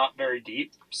class is not very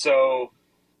deep, so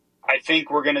I think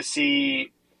we're going to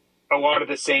see a lot of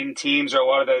the same teams or a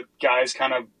lot of the guys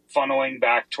kind of funneling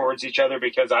back towards each other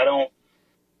because I don't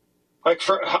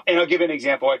and I'll give you an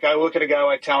example. Like I look at a guy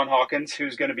like Talon Hawkins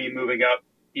who's going to be moving up.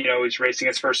 He's racing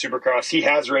his first Supercross. He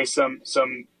has raced some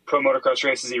pro motocross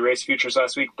races. He raced Futures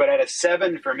last week, but at a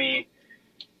 7 for me,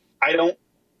 I don't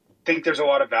think there's a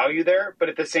lot of value there. But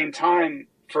at the same time,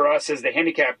 for us as the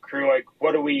handicap crew, like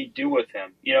what do we do with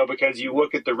him? Because you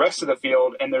look at the rest of the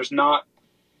field and there's not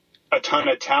a ton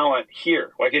of talent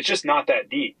here. Like it's just not that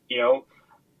deep,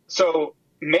 So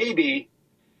maybe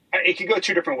it could go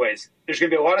two different ways. There's going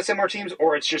to be a lot of similar teams,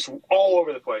 or it's just all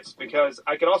over the place. Because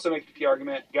I could also make the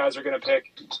argument guys are going to pick,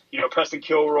 Preston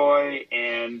Kilroy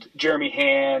and Jeremy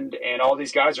Hand and all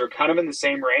these guys are kind of in the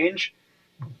same range.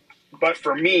 But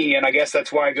for me, and I guess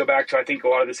that's why I go back to I think a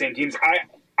lot of the same teams,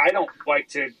 I don't like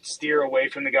to steer away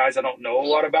from the guys I don't know a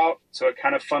lot about. So it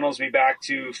kind of funnels me back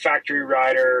to factory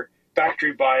rider,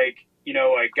 factory bike,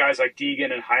 like guys like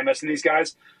Deegan and Hymas and these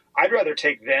guys. I'd rather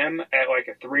take them at like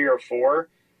a 3 or 4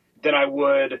 than I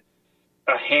would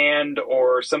a Hand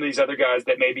or some of these other guys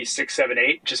that may be 6, 7,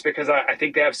 8, just because I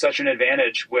think they have such an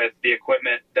advantage with the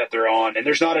equipment that they're on. And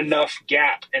there's not enough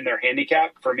gap in their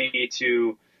handicap for me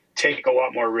to take a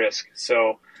lot more risk.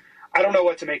 So I don't know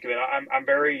what to make of it. I'm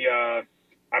very,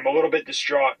 I'm a little bit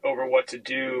distraught over what to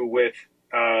do with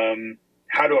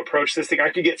how to approach this thing. I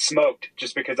could get smoked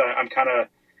just because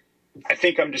I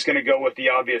think I'm just going to go with the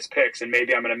obvious picks, and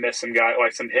maybe I'm going to miss some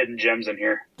some hidden gems in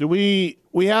here. Do we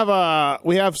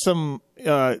have some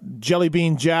Jelly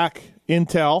Bean Jack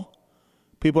intel?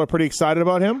 People are pretty excited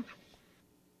about him.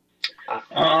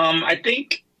 I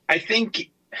think.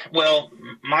 Well,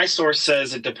 my source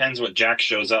says it depends what Jack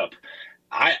shows up.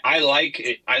 I like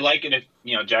it. I like it if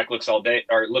Jack looks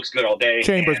good all day.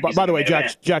 Chambers, by the way,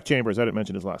 Jack Chambers. I didn't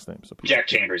mention his last name. So Jack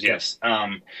Chambers, yes.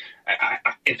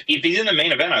 If he's in the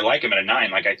main event, I like him at a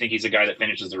 9. Like I think he's a guy that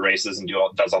finishes the races and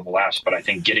does all the laps. But I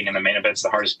think getting in the main event's the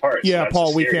hardest part. Yeah, so that's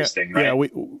Paul, the we can't. thing, right? Yeah,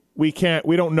 we can't.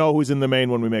 We don't know who's in the main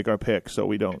when we make our pick, so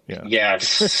we don't. Yeah. Yeah, it's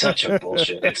such a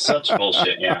bullshit. It's such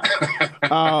bullshit. Yeah.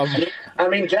 I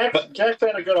mean, Jack's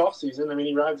had a good offseason. I mean,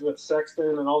 he rides with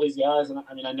Sexton and all these guys, and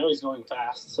I know he's going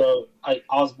fast. So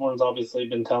Osborne's obviously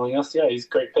been telling us, yeah, he's a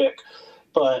great pick.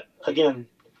 But again,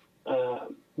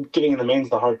 getting in the main's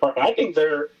the hard part. But I think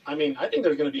there's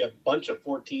going to be a bunch of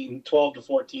 12 to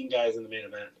 14 guys in the main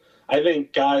event. I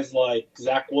think guys like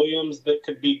Zach Williams that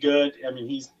could be good. I mean,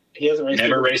 he hasn't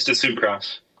raced a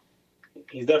Supercross.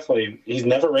 He's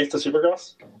never raced a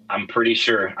Supercross. I'm pretty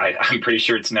sure. I'm pretty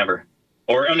sure it's never.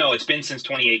 Or no, it's been since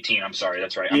 2018. I'm sorry,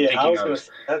 that's right.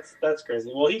 That's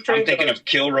crazy. Well, I'm thinking of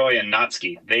Kilroy and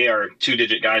Notsky. They are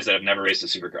 2-digit guys that have never raced a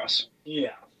Supercross.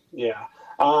 Yeah.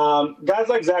 Guys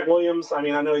like Zach Williams. I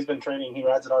mean, I know he's been training. He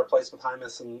rides at our place with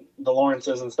Hymas and the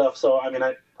Lawrences and stuff. So I mean,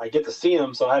 I get to see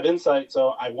him, so I have insight.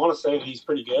 So I want to say that he's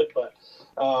pretty good, but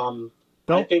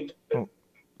I think.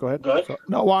 Go ahead. So,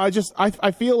 no, well,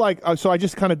 I feel like so I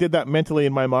just kind of did that mentally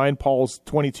in my mind. Paul's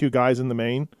 22 guys in the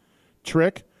main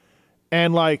trick.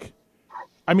 And I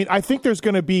think there's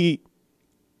going to be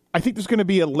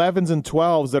 11s and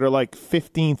 12s that are like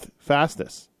 15th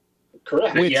fastest.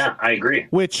 Correct. Yeah, I agree.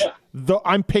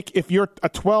 If you're a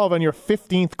 12 and you're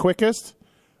 15th quickest,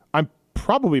 I'm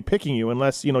probably picking you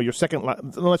unless your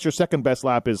second best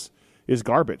lap is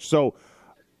garbage. So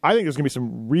I think there's going to be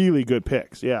some really good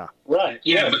picks. Yeah. Right.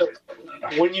 Yeah.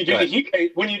 But when you do the heat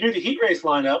race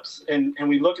lineups and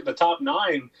we look at the top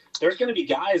 9, there's going to be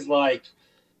guys like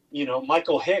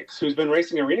Michael Hicks, who's been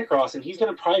racing arena cross, and he's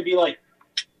going to probably be like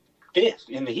 5th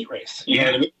in the heat race. You know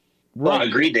what I mean? Right.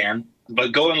 Agree, Dan.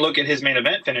 But go and look at his main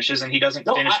event finishes, and he doesn't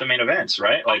finish the main events,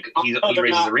 right? Like he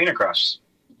races arena cross.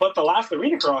 But the last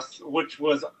arena cross, which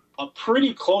was a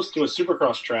pretty close to a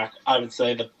supercross track, I would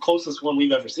say the closest one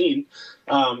we've ever seen.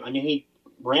 He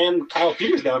ran Kyle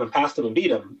Peters down and passed him and beat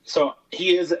him. So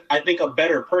he is, I think, a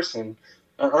better person.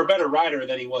 Or a better rider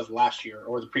than he was last year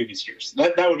or the previous years.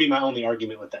 That would be my only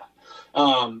argument with that.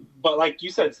 But like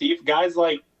you said, Steve, guys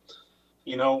like,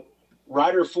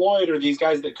 Ryder Floyd or these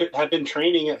guys that could have been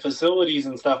training at facilities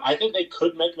and stuff, I think they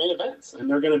could make main events. And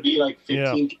they're going to be like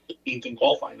 15th, 18th in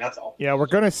qualifying. That's all. Yeah, we're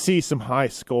going to see some high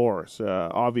scores,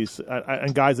 obviously,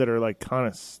 and guys that are like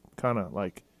kind of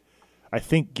like, I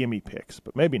think, gimme picks,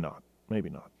 but maybe not.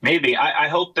 Maybe. I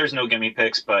hope there's no gimme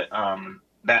picks, but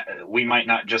that we might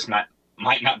not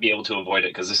be able to avoid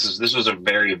it because this was a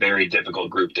very, very difficult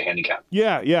group to handicap.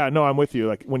 Yeah, no, I'm with you.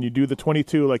 Like when you do the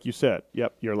 22, like you said,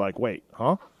 yep, you're like, wait,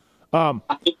 huh? I'll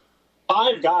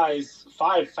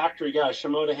five factory guys,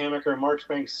 Shimoda, Hammaker,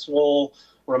 Marchbanks, Swole,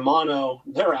 Romano,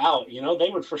 they're out. They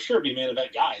would for sure be main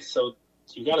event guys. So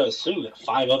you got to assume that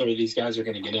 5 other of these guys are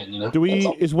going to get in.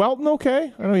 Is Welton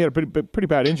okay? I know he had a pretty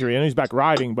bad injury. I know he's back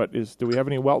riding, but do we have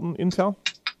any Welton intel?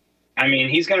 I mean,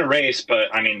 he's going to race,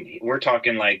 but I mean, we're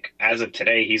talking like as of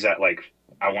today, he's at like,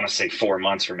 I want to say 4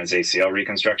 months from his ACL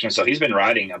reconstruction. So he's been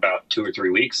riding about 2 or 3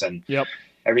 weeks, and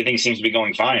everything seems to be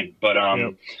going fine. But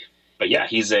yeah,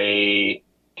 he's a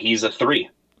 3.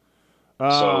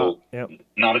 So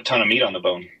not a ton of meat on the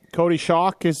bone. Cody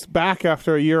Schock is back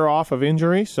after a year off of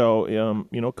injury. So,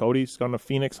 Cody's on the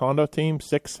Phoenix Honda team,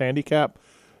 6 handicap.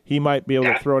 He might be able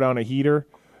to throw down a heater.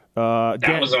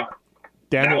 That was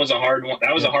a hard one.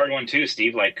 That was a hard one too,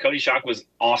 Steve. Like Cody Schock was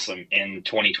awesome in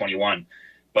 2021,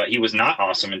 but he was not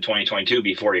awesome in 2022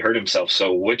 before he hurt himself.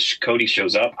 So which Cody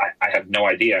shows up, I have no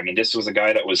idea. I mean, this was a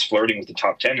guy that was flirting with the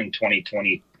top 10 in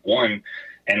 2021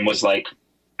 and was like,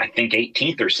 I think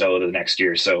 18th or so the next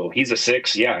year. So he's a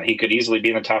 6. Yeah, he could easily be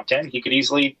in the top 10. He could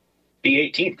easily be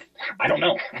 18th. I don't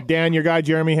know. Dan, your guy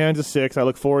Jeremy Hand's a 6. I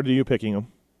look forward to you picking him.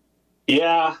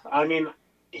 Yeah, I mean,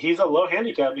 he's a low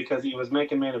handicap because he was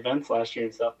making main events last year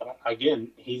and stuff. But again,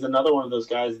 he's another one of those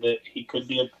guys that he could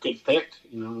be a good pick.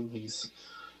 He's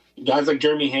guys like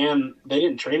Jeremy Hand. They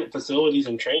didn't train at facilities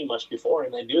and train much before,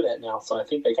 and they do that now. So I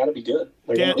think they got to be good.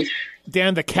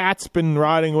 Dan, the cat's been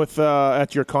riding with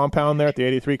at your compound there at the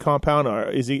 83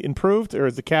 compound. Is he improved, or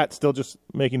is the cat still just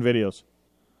making videos?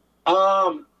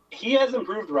 He has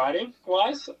improved riding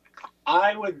wise.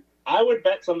 I would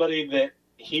bet somebody that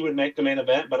he would make the main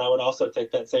event, but I would also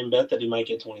take that same bet that he might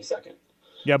get 22nd.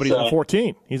 Yeah, but he's a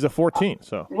 14. He's a 14,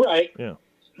 so. Right. Yeah.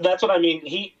 That's what I mean.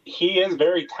 He is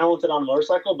very talented on a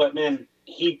motorcycle, but, man,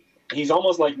 he's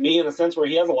almost like me in a sense where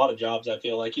he has a lot of jobs, I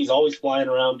feel like. He's always flying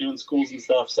around doing schools and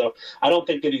stuff, so I don't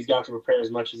think that he's got to prepare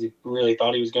as much as he really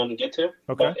thought he was going to get to.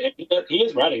 Okay. But he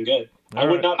is riding good. I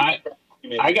would not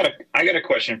be I got a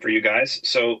question for you guys.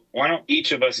 So why don't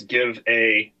each of us give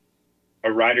a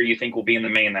rider you think will be in the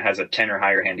main that has a 10 or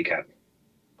higher handicap?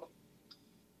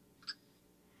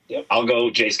 Yep. I'll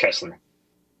go Jace Kessler.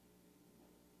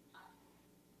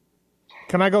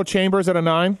 Can I go Chambers at a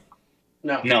 9?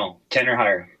 No, 10 or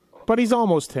higher. But he's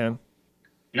almost 10.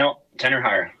 No, 10 or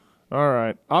higher. All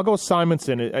right. I'll go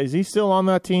Simonson. Is he still on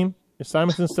that team? Is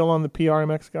Simonson still on the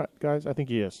PRMX guys? I think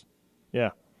he is.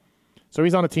 Yeah. So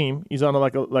he's on a team. He's on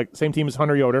a same team as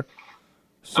Hunter Yoder.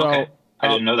 So okay. I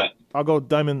didn't know that. I'll go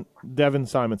Devin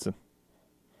Simonson.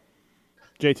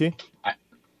 JT?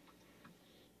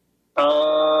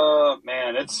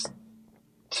 Man, it's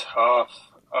tough.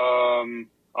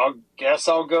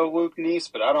 I'll go Luke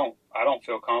Neese, but I don't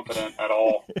feel confident at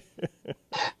all.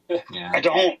 Yeah. I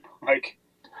don't.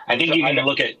 I think you can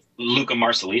look at Luca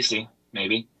Marsalisi,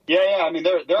 maybe. Yeah. I mean,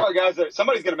 there are guys that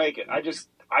somebody's going to make it. I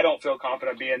don't feel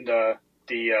confident being the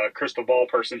crystal ball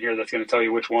person here that's going to tell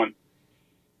you which one.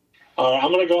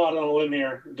 I'm going to go out on a limb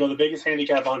here, go the biggest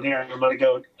handicap on here, and I'm going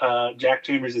to go Jack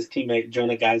Chambers' teammate,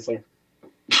 Jonah Geisler.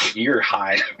 You're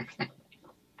high.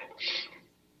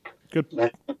 Good.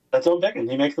 That's what I'm picking.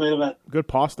 He makes the main event. Good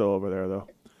pasta over there,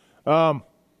 though.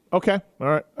 Okay. All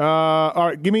right. All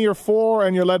right. Give me your 4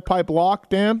 and your lead pipe lock,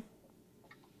 Dan.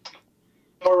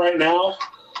 4 right now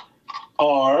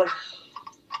are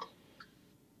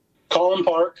Colin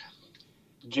Park,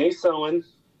 Jace Owen,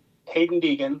 Hayden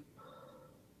Deegan,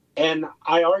 and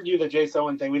I argue the Jace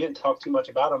Owen thing. We didn't talk too much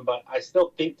about him, but I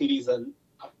still think that he's a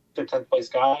 10th place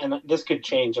guy, and this could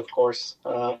change, of course,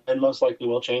 and most likely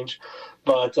will change.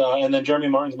 But and then Jeremy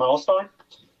Martin's my all-star,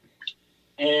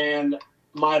 and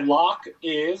my lock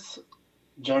is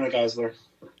Jonah Geisler.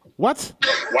 What?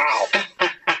 Wow.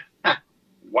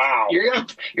 Wow.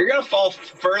 You're gonna fall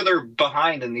further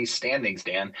behind in these standings,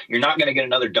 Dan. You're not gonna get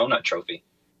another donut trophy.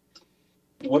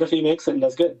 What if he makes it and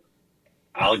does good?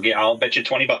 I'll bet you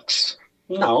 $20.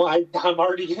 No, I'm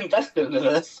already invested into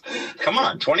this. Come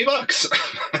on, $20.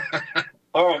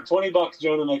 All right, $20.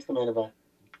 Jonah makes the main event.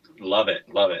 Love it.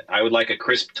 I would like a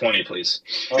crisp 20, please.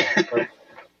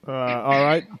 All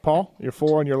right, Paul, your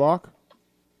 4 and your lock.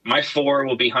 My 4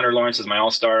 will be Hunter Lawrence as my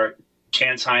all-star,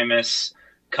 Chance Hymas,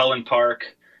 Cullen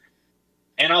Park,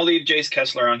 and I'll leave Jace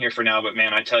Kessler on here for now. But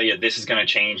man, I tell you, this is going to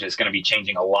change. It's going to be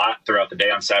changing a lot throughout the day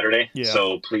on Saturday. Yeah.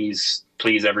 So please,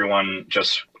 everyone,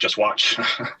 just watch.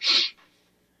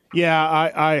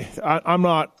 Yeah, I'm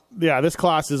not. Yeah, this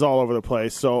class is all over the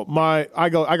place. So I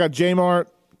got J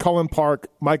Mart, Cullen Park,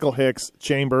 Michael Hicks,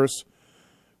 Chambers.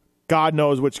 God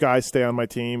knows which guys stay on my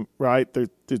team, right?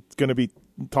 It's going to be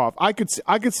tough. I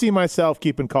could see myself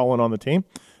keeping Cullen on the team.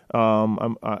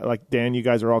 I'm like Dan. You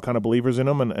guys are all kind of believers in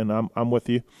him, and I'm with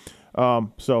you.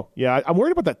 So, yeah, I'm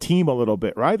worried about that team a little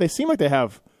bit, right? They seem like they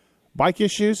have bike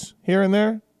issues here and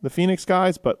there, the Phoenix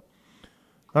guys, but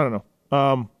I don't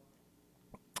know.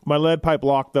 My lead pipe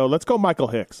lock, though, let's go Michael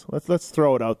Hicks. Let's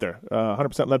throw it out there.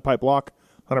 100% lead pipe lock,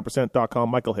 100%.com,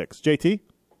 Michael Hicks. JT?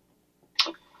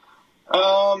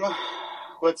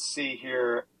 Let's see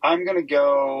here. I'm going to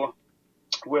go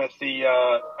with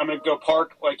I'm going to go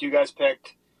Park like you guys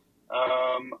picked.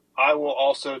 I will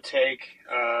also take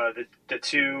the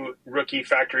two rookie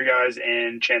factory guys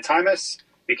in Chance Hymas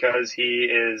because he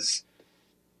is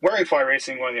wearing Fly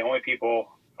Racing, one of the only people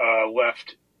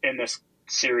left in this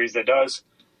series that does.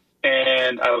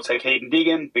 And I will take Hayden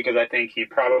Deegan because I think he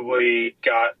probably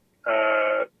got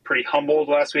pretty humbled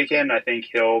last weekend. I think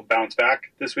he'll bounce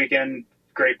back this weekend.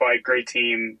 Great bike, great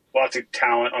team, lots of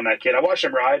talent on that kid. I watched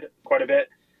him ride quite a bit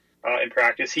in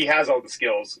practice. He has all the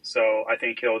skills, so I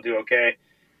think he'll do okay.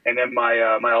 And then my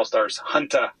All-Stars,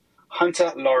 Hunter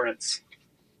Lawrence.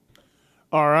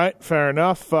 All right, fair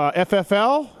enough.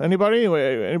 FFL, anybody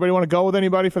want to go with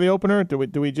anybody for the opener? Do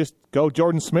we just go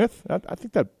Jordan Smith? I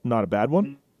think that's not a bad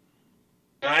one.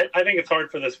 I think it's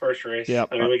hard for this first race. Yeah,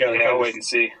 I mean, we got to wait and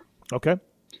see. Okay.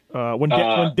 When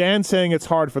Dan's saying it's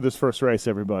hard for this first race,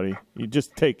 everybody, you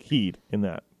just take heed in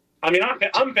that. I mean,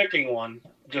 I'm picking one,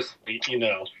 just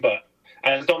but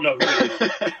I just don't know who.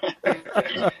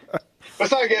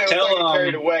 Let's not get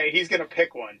carried away. He's going to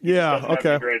pick one. He yeah.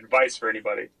 Okay. Have great advice for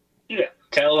anybody. Yeah.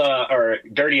 Tell or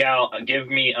Dirty Al, give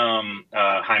me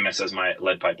Hymas as my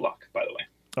lead pipe lock. By the way.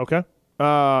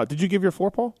 Okay. Did you give your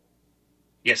 4, Paul?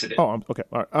 Yes, it did. Oh, okay.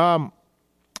 All right.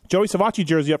 Joey Savacci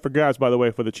jersey up for grabs, by the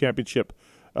way, for the championship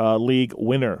league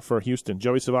winner for Houston.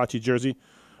 Joey Savacci jersey,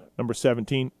 number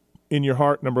 17 in your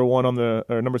heart, number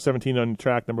 17 on the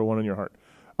track, number 1 in your heart.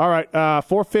 All right,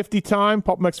 4:50 time,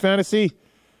 PulpMX Fantasy.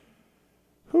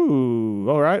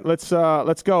 All right, let's go.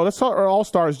 Let's start our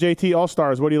All-Stars. JT,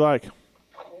 All-Stars, what do you like?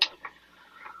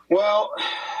 Well,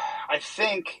 I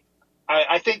think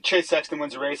Chase Sexton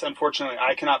wins the race. Unfortunately,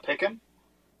 I cannot pick him.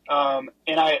 And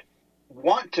I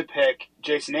want to pick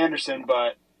Jason Anderson,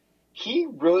 but he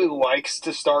really likes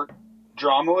to start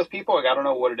drama with people. Like, I don't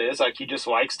know what it is. Like, he just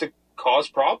likes to cause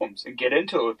problems and get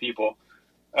into it with people.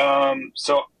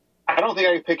 So I don't think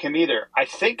I can pick him either. I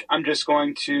think I'm just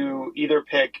going to either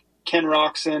pick Ken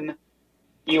Roczen,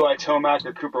 Eli Tomac,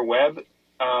 or Cooper Webb.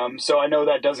 So I know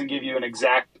that doesn't give you an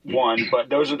exact one, but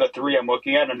those are the 3 I'm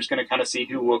looking at. I'm just going to kind of see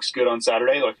who looks good on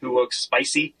Saturday, like who looks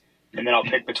spicy, and then I'll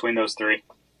pick between those 3.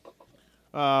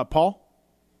 Paul?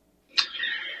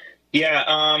 Yeah,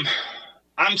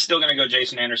 I'm still going to go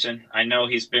Jason Anderson. I know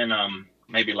he's been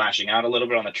maybe lashing out a little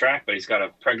bit on the track, but he's got a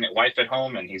pregnant wife at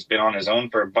home, and he's been on his own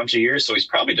for a bunch of years, so he's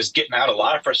probably just getting out a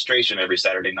lot of frustration every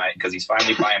Saturday night because he's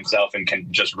finally by himself and can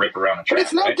just rip around a track. But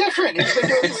it's no different. He's been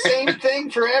doing the same thing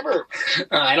forever.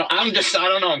 I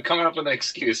don't know. I'm coming up with an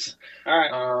excuse. All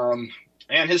right.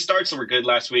 And his starts were good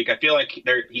last week. I feel like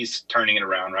he's turning it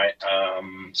around, right?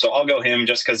 So I'll go him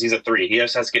just because he's a 3. He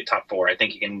just has to get top 4. I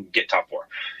think he can get top 4,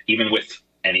 even with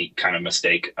any kind of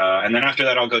mistake. And then after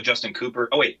that, I'll go Justin Cooper.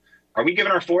 Oh, wait. Are we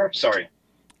giving our 4? Sorry.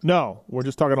 No, we're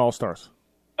just talking All-Stars.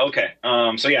 Okay.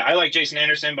 So, yeah, I like Jason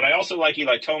Anderson, but I also like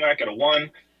Eli Tomac at a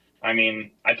 1. I mean,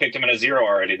 I picked him at a 0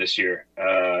 already this year.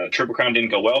 Triple Crown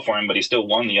didn't go well for him, but he still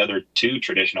won the other 2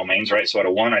 traditional mains, right? So at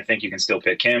a 1, I think you can still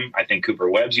pick him. I think Cooper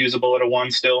Webb's usable at a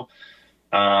 1 still.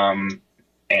 And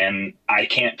I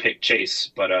can't pick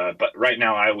Chase, but right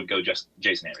now I would go just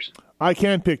Jason Anderson. I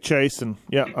can pick Chase, and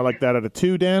yeah, I like that at a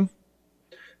 2, Dan.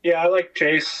 Yeah, I like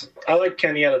Chase. I like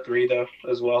Kenny at a 3, though,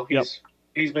 as well.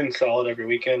 He's been solid every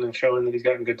weekend and showing that he's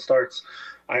gotten good starts.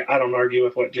 I don't argue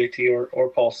with what JT or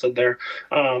Paul said there.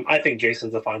 I think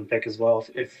Jason's a fine pick as well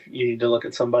if you need to look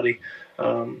at somebody.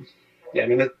 I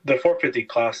mean, the 450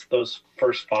 class, those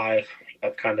first 5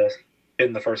 have kind of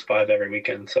been the first 5 every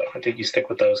weekend, so I think you stick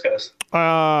with those guys.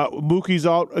 Mookie's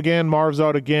out again. Marv's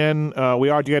out again. We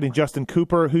are getting Justin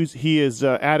Cooper, he is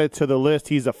added to the list.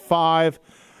 He's a 5.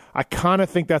 I kind of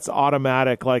think that's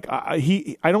automatic. Like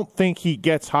I don't think he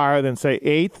gets higher than, say,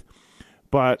 8th.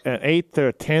 But an 8th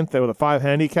or 10th with a 5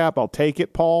 handicap, I'll take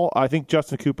it, Paul. I think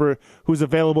Justin Cooper, who's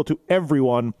available to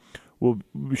everyone,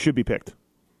 should be picked.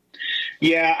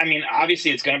 Yeah, I mean,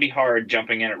 obviously it's going to be hard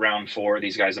jumping in at round 4.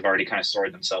 These guys have already kind of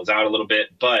sorted themselves out a little bit.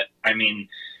 But, I mean,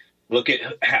 look at,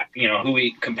 who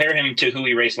we compare him to who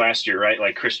he raced last year, right?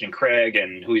 Like Christian Craig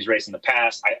and who he's raced in the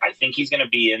past. I think he's going to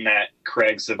be in that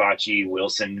Craig, Savacci,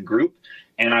 Wilson group.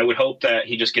 And I would hope that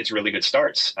he just gets really good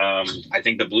starts. I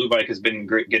think the blue bike has been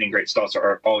getting great starts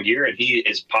all year, and he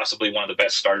is possibly one of the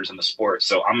best starters in the sport.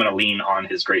 So I'm going to lean on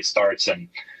his great starts. And,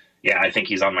 yeah, I think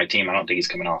he's on my team. I don't think he's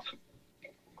coming off.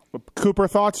 Cooper,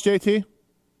 thoughts, JT?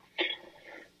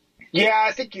 Yeah,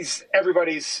 I think he's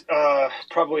everybody's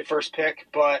probably first pick,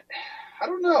 but I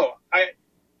don't know.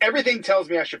 Everything tells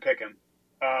me I should pick him,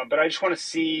 but I just want to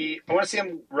see. I want to see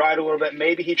him ride a little bit.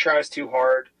 Maybe he tries too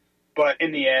hard, but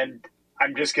in the end,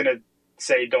 I'm just gonna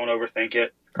say don't overthink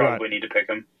it. Probably need to pick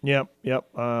him. Yep.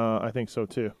 I think so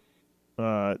too.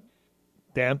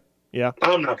 Dan, yeah.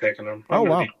 I'm not picking him.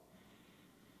 Wow.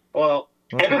 Well,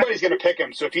 everybody's gonna pick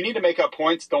him. So if you need to make up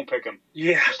points, don't pick him.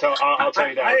 Yeah, I'll tell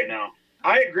you that right now.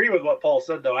 I agree with what Paul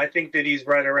said, though. I think that he's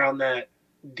right around that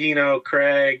Dino,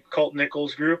 Craig, Colt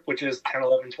Nichols group, which is 10,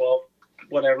 11, 12,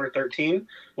 whatever, 13,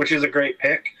 which is a great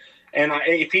pick. And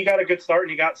if he got a good start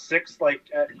and he got 6 like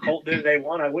Colt did at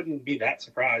A1, I wouldn't be that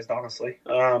surprised, honestly.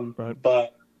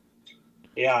 But,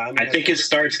 yeah. I mean, I think his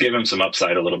starts give him some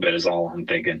upside a little bit is all I'm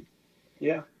thinking.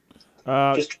 Yeah.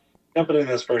 Just jumping in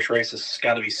this first race has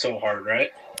got to be so hard,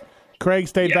 right? Craig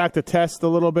stayed back to test a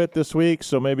little bit this week,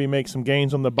 so maybe make some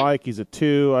gains on the bike. He's a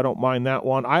 2. I don't mind that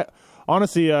one. I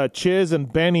honestly, Chiz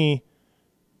and Benny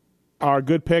are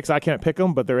good picks. I can't pick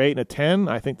them, but they're 8 and a 10.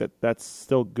 I think that's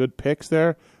still good picks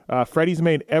there. Freddie's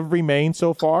made every main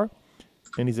so far,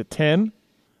 and he's a 10.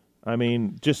 I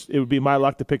mean, it would be my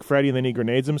luck to pick Freddie, and then he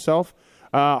grenades himself.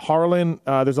 Harlan,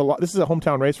 there's a lot. This is a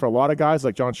hometown race for a lot of guys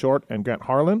like John Short and Grant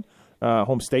Harlan.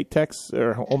 Home state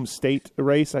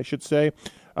race, I should say.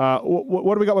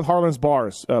 What do we got with Harlan's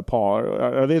bars, Paul?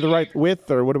 Are they the right width,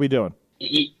 or what are we doing?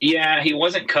 Yeah, he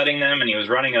wasn't cutting them, and he was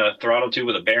running a throttle tube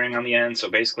with a bearing on the end. So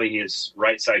basically, his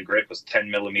right side grip was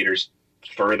 10 millimeters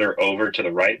further over to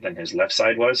the right than his left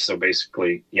side was. So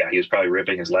basically, he was probably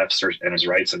ripping his lefts and his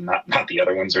rights, and not the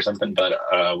other ones or something.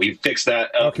 But we fixed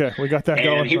that up. Okay, we got that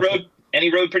going. And he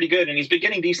rode pretty good, and he's been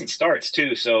getting decent starts,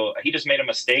 too. So he just made a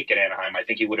mistake at Anaheim. I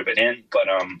think he would have been in, but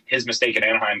his mistake at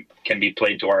Anaheim can be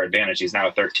played to our advantage. He's now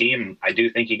a 13, and I do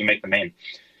think he can make the main.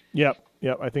 Yep,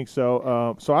 I think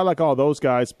so. So I like all those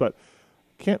guys, but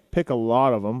can't pick a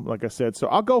lot of them, like I said. So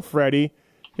I'll go Freddie.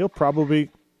 He'll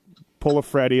probably pull a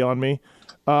Freddie on me.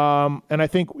 And I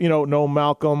think, no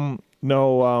Malcolm,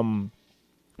 no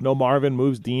Marvin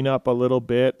moves Dean up a little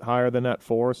bit higher than that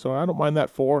 4. So I don't mind that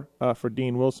 4 for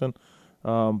Dean Wilson.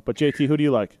 But JT, who do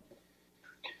you like?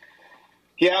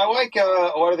 Yeah, I like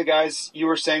a lot of the guys you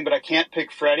were saying, but I can't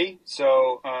pick Freddie.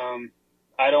 So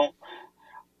I don't.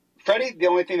 Freddie, the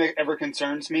only thing that ever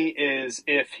concerns me is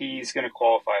if he's going to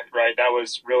qualify, right? That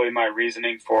was really my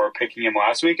reasoning for picking him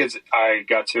last week, is I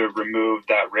got to remove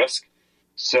that risk.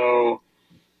 So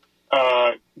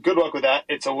good luck with that.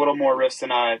 It's a little more risk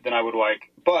than I would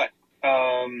like. But,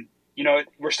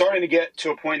 we're starting to get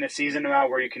to a point in the season now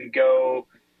where you can go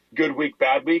good week,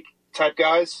 bad week type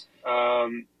guys.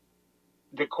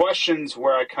 The questions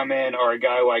where I come in are a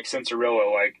guy like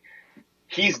Cincerillo. Like,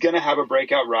 he's going to have a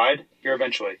breakout ride here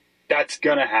eventually. That's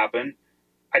going to happen.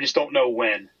 I just don't know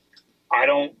when. I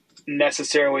don't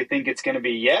necessarily think it's going to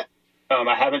be yet.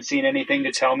 I haven't seen anything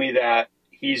to tell me that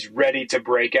he's ready to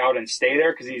break out and stay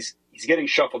there, because he's getting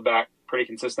shuffled back pretty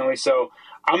consistently. So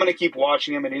I'm going to keep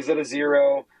watching him, and he's at a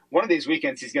 0. One of these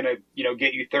weekends he's going to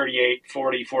get you 38,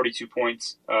 40, 42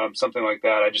 points, something like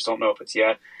that. I just don't know if it's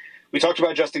yet. We talked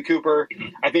about Justin Cooper.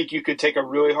 I think you could take a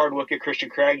really hard look at Christian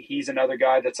Craig. He's another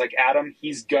guy that's like Adam.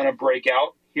 He's going to break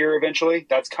out here eventually.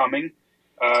 That's coming.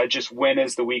 Just when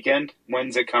is the weekend?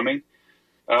 When's it coming?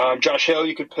 Josh Hill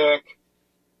you could pick.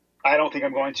 I don't think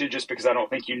I'm going to, just because I don't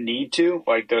think you need to.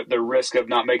 Like, the risk of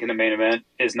not making the main event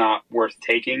is not worth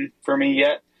taking for me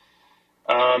yet.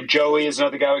 Joey is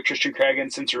another guy with Christian Craig and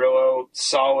Cincerillo.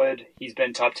 Solid. He's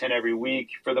been top 10 every week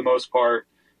for the most part.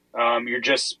 You're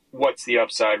just, what's the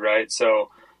upside, right? So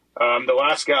the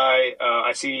last guy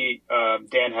I see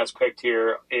Dan has picked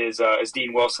here is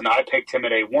Dean Wilson. I picked him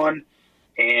at A1,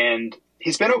 and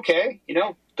he's been okay,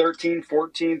 13,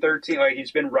 14, 13. Like,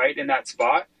 he's been right in that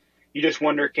spot. You just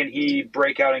wonder, can he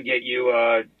break out and get you,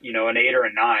 an 8 or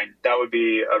a 9? That would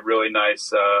be a really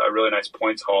nice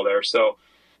points haul there. So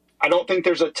I don't think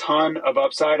there's a ton of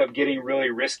upside of getting really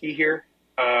risky here.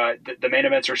 The main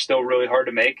events are still really hard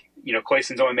to make.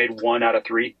 Clayson's only made 1 out of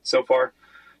 3 so far.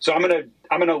 So I'm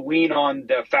gonna lean on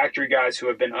the factory guys who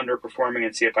have been underperforming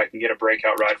and see if I can get a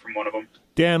breakout ride from one of them.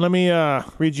 Dan, let me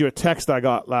read you a text I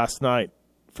got last night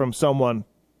from someone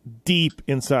deep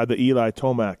inside the Eli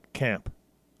Tomac camp.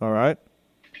 All right?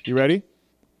 You ready?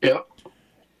 Yeah.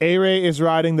 A-Ray is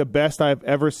riding the best I've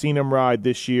ever seen him ride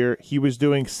this year. He was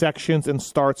doing sections and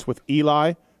starts with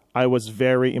Eli. I was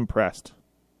very impressed.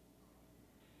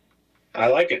 I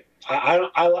like it.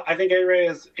 I think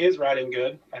A-Ray is riding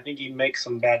good. I think he makes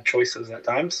some bad choices at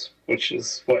times, which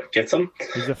is what gets him.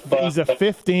 He's a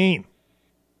 15.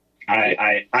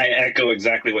 I echo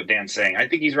exactly what Dan's saying. I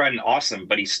think he's riding awesome,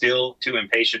 but he's still too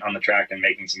impatient on the track and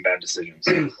making some bad decisions.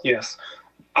 Yes.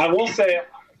 I will say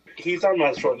he's on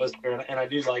my short list here, and I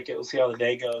do like it. We'll see how the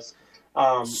day goes.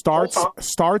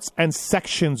 Starts and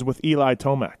sections with Eli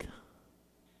Tomac.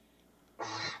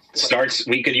 Starts.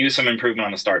 We could use some improvement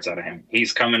on the starts out of him.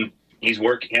 He's coming. He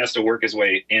has to work his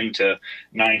way into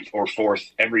 9th or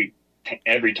 4th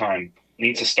every time.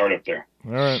 Needs to start up there.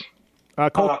 All right.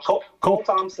 Cole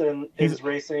Thompson is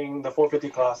racing the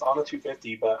 450 class on the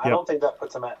 250, but I don't think that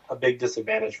puts him at a big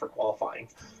disadvantage for qualifying.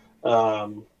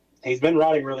 He's been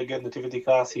riding really good in the 250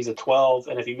 class. He's a 12,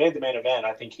 and if he made the main event,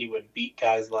 I think he would beat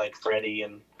guys like Freddie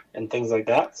and things like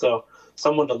that. So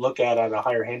someone to look at a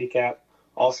higher handicap.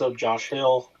 Also, Josh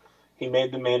Hill, he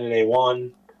made the main in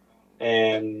A1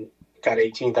 and got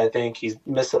 18th, I think. He's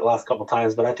missed it the last couple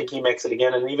times, but I think he makes it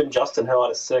again. And even Justin Hill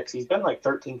at a 6, he's been like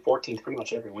 13th, 14th pretty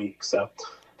much every week. So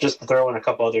just to throw in a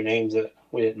couple other names that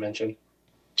we didn't mention.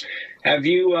 Have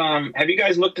you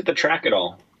guys looked at the track at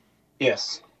all?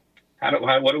 Yes.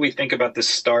 What do we think about this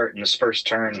start and this first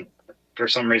turn? For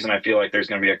some reason, I feel like there's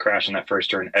going to be a crash in that first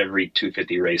turn every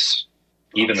 250 race,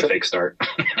 even the fake start.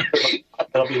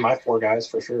 That'll be my 4 guys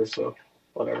for sure, so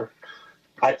whatever.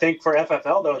 I think for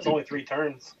FFL, though, it's only 3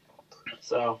 turns.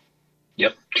 So,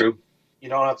 yep, true. You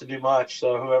don't have to do much.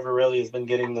 So whoever really has been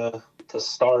getting the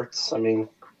starts, I mean,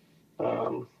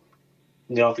 you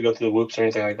don't have to go through the whoops or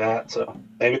anything like that. So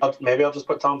maybe I'll just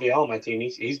put Tom Vial on my team.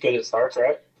 He's good at starts,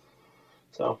 right?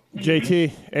 So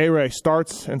JT, A-Ray,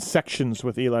 starts and sections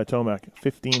with Eli Tomac,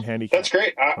 15 handicap. That's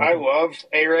great. I love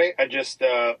A-Ray. I just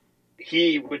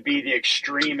he would be the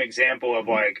extreme example of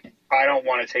like, I don't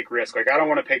want to take risk. Like, I don't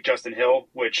want to pick Justin Hill,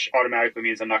 which automatically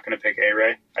means I'm not going to pick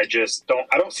A-Ray. I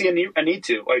don't see a need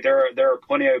to. Like, there are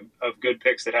plenty of good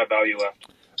picks that have value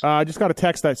left. I just got a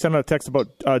text. I sent out a text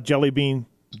about Jelly Bean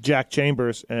Jack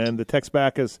Chambers, and the text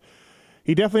back is,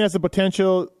 he definitely has the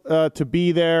potential to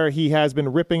be there. He has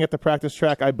been ripping at the practice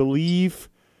track, I believe.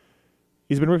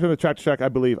 He's been ripping at the practice track, I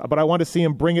believe. But I want to see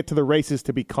him bring it to the races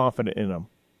to be confident in them.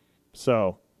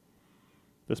 So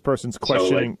this person's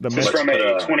questioning the mix. Is this from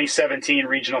a 2017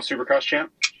 regional Supercross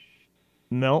champ?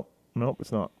 No,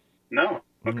 it's not. No.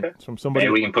 Okay. It's from somebody.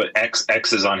 Maybe we can put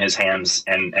X's on his hands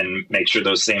and make sure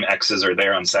those same X's are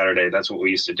there on Saturday. That's what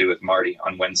we used to do with Marty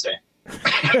on Wednesday.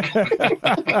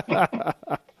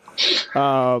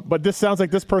 But this sounds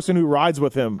like this person who rides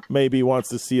with him maybe wants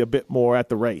to see a bit more at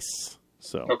the race.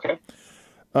 So okay.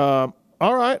 All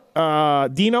right.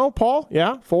 Dino, Paul,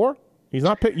 4. He's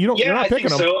not pick. You're not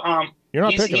picking him. So. You're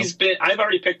not picking him. I've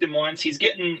already picked him once. He's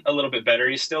getting a little bit better.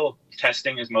 He's still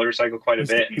testing his motorcycle quite a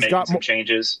bit and making some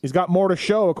changes. He's got more to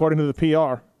show, according to the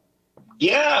PR.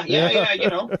 Yeah,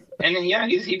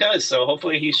 and he does. So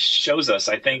hopefully he shows us.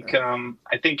 I think he's going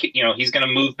to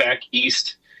move back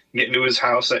east, get into his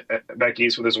house back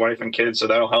east with his wife and kids. So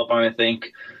that'll help him, I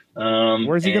think.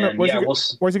 Where's he going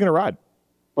to ride?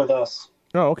 With us.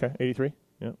 Oh, okay, 83.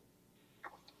 Yeah.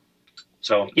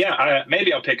 So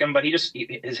maybe I'll pick him, but his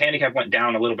handicap went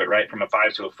down a little bit, right, from a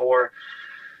 5 to a 4.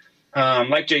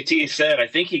 Like JT said, I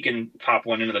think he can pop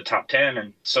one into the top 10,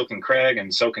 and so can Craig,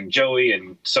 and so can Joey,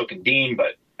 and so can Dean.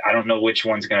 But I don't know which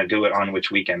one's going to do it on which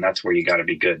weekend. That's where you got to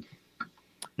be good.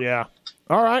 Yeah.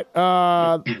 All right.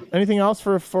 Anything else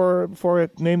for before I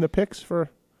name the picks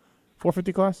for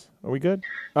 450 class? Are we good?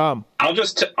 I'll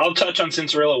touch on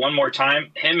Cincerella one more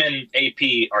time. Him and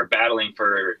AP are battling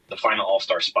for the final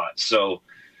All-Star spot. So,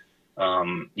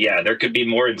 there could be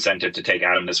more incentive to take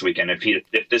Adam this weekend.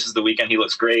 If this is the weekend he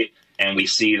looks great, and we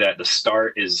see that the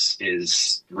start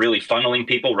is really funneling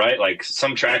people, right? Like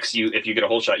some tracks, if you get a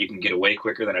whole shot, you can get away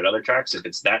quicker than at other tracks. If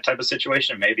it's that type of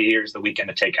situation, maybe here's the weekend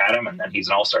to take Adam, and then he's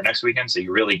an All-Star next weekend. So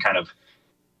you really kind of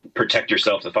protect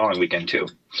yourself the following weekend too.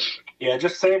 Yeah,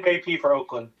 just save AP for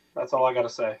Oakland. That's all I got to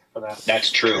say for that. That's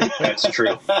true.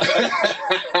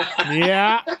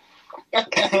 Yeah.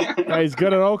 He's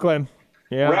good at Oakland.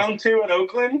 Yeah. Round 2 at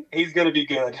Oakland, he's going to be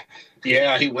good.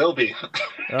 Yeah, he will be.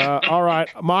 All right.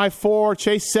 My 4,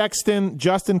 Chase Sexton,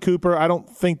 Justin Cooper. I don't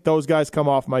think those guys come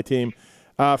off my team.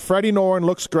 Freddie Noren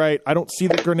looks great. I don't see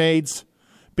the grenades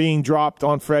being dropped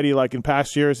on Freddie like in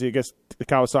past years. I guess the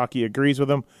Kawasaki agrees with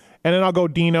him. And then I'll go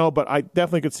Dino, but I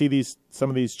definitely could see some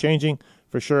of these changing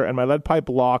for sure. And my lead pipe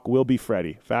lock will be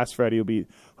Freddie. Fast Freddie will be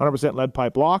 100% lead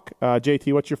pipe lock.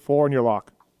 JT, what's your 4 and your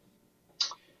lock?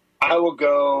 I will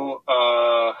go.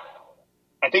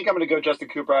 I think I'm going to go Justin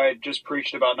Cooper. I just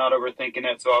preached about not overthinking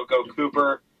it, so I'll go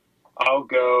Cooper. I'll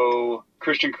go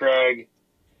Christian Craig.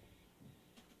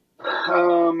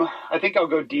 I think I'll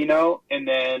go Dino, and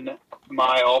then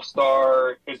my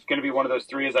All-Star is going to be one of those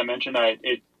 3, as I mentioned.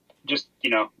 just,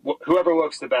 whoever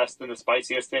looks the best and the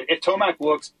spiciest. If Tomac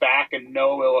looks back and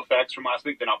no ill effects from last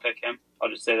week, then I'll pick him. I'll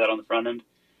just say that on the front end.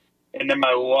 And then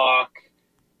my lock,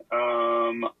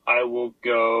 I will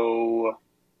go.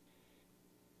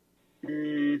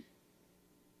 Make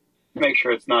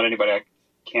sure it's not anybody I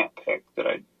can't pick that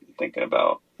I'm thinking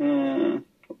about. Don't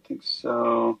think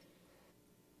so.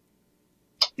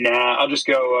 Nah, I'll just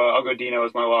go. I'll go Dino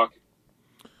as my lock.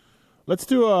 Let's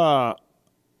do well,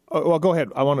 go ahead.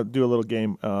 I want to do a little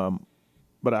game,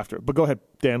 but after. But go ahead,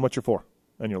 Dan. What's your 4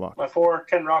 and your lock? My 4,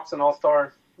 Ken Roxon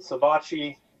All-Star,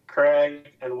 Savachi,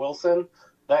 Craig, and Wilson.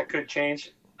 That could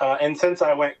change. And since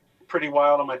I went pretty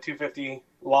wild on my 250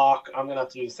 lock, I'm going to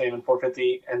have to do the same in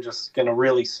 450 and just going to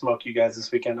really smoke you guys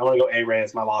this weekend. I'm going to go A-Ray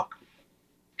as my lock.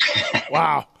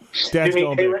 Wow. Dan's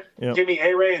give me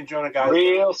A-Ray and Jonah Geisler.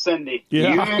 Real Cindy.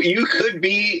 Yeah. You could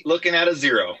be looking at a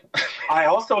 0. I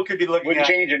also could be looking Wouldn't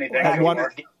at change anything.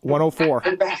 104.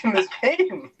 and back in this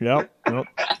game. Yep. All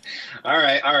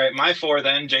right. My 4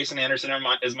 then. Jason Anderson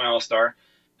is my all-star.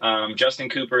 Justin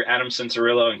Cooper, Adam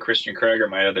Cincerillo, and Christian Craig are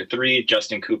my other 3.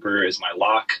 Justin Cooper is my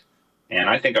lock, and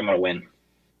I think I'm going to win.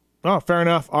 Oh, fair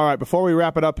enough. All right, before we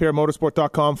wrap it up here,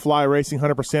 motorsport.com, Fly Racing,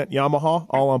 100% Yamaha,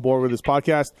 all on board with this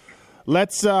podcast.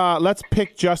 Let's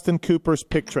pick Justin Cooper's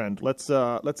pick trend. Let's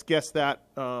guess that.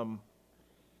 I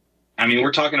mean,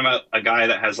 we're talking about a guy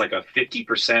that has like a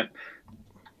 50%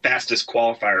 fastest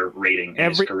qualifier rating in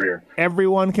his career.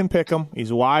 Everyone can pick him.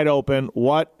 He's wide open.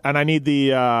 And I need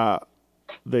the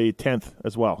 10th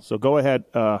as well. So go ahead,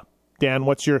 Dan.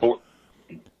 What's your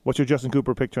Justin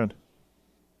Cooper pick trend?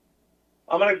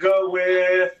 I'm going to go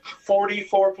with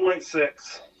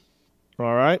 44.6.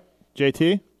 All right,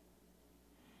 JT.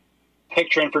 Pick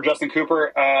trend for Justin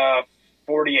Cooper,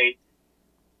 48.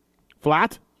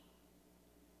 Flat?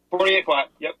 48 flat,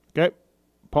 yep. Okay.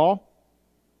 Paul?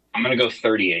 I'm going to go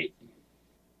 38.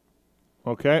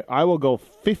 Okay, I will go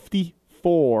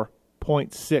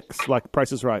 54.6, like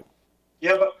Price is Right.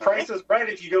 Yeah, but Price is Right.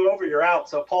 If you go over, you're out.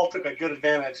 So Paul took a good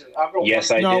advantage. I'll go Yes,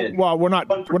 I did. Well, we're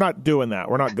not doing that.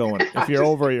 We're not going. If you're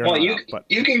over, you're well, not.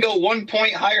 You can go 1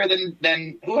 point higher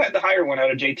than who had the higher one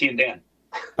out of JT and Dan?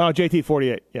 Oh, JT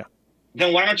 48. Yeah.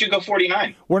 Then why don't you go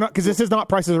 49? We're not, because this is not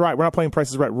Price is Right. We're not playing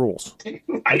Price is Right rules.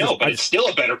 I know, but it's still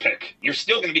a better pick. You're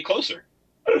still going to be closer.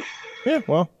 Yeah.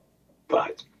 Well,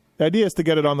 But the idea is to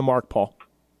get it on the mark, Paul.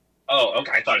 Oh,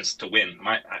 okay. I thought it's to win.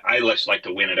 I just like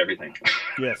to win at everything.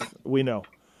 Yes, we know.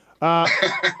 All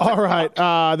right.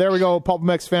 There we go.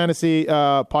 PulpMX Fantasy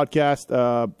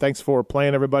podcast. Thanks for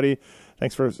playing, everybody.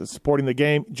 Thanks for supporting the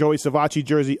game. Joey Savachi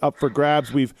jersey up for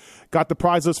grabs. We've got the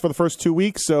prize list for the first 2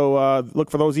 weeks, so look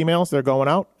for those emails. They're going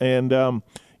out. And,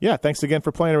 yeah, thanks again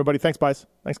for playing, everybody. Thanks, guys.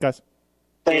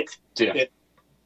 thanks. See ya.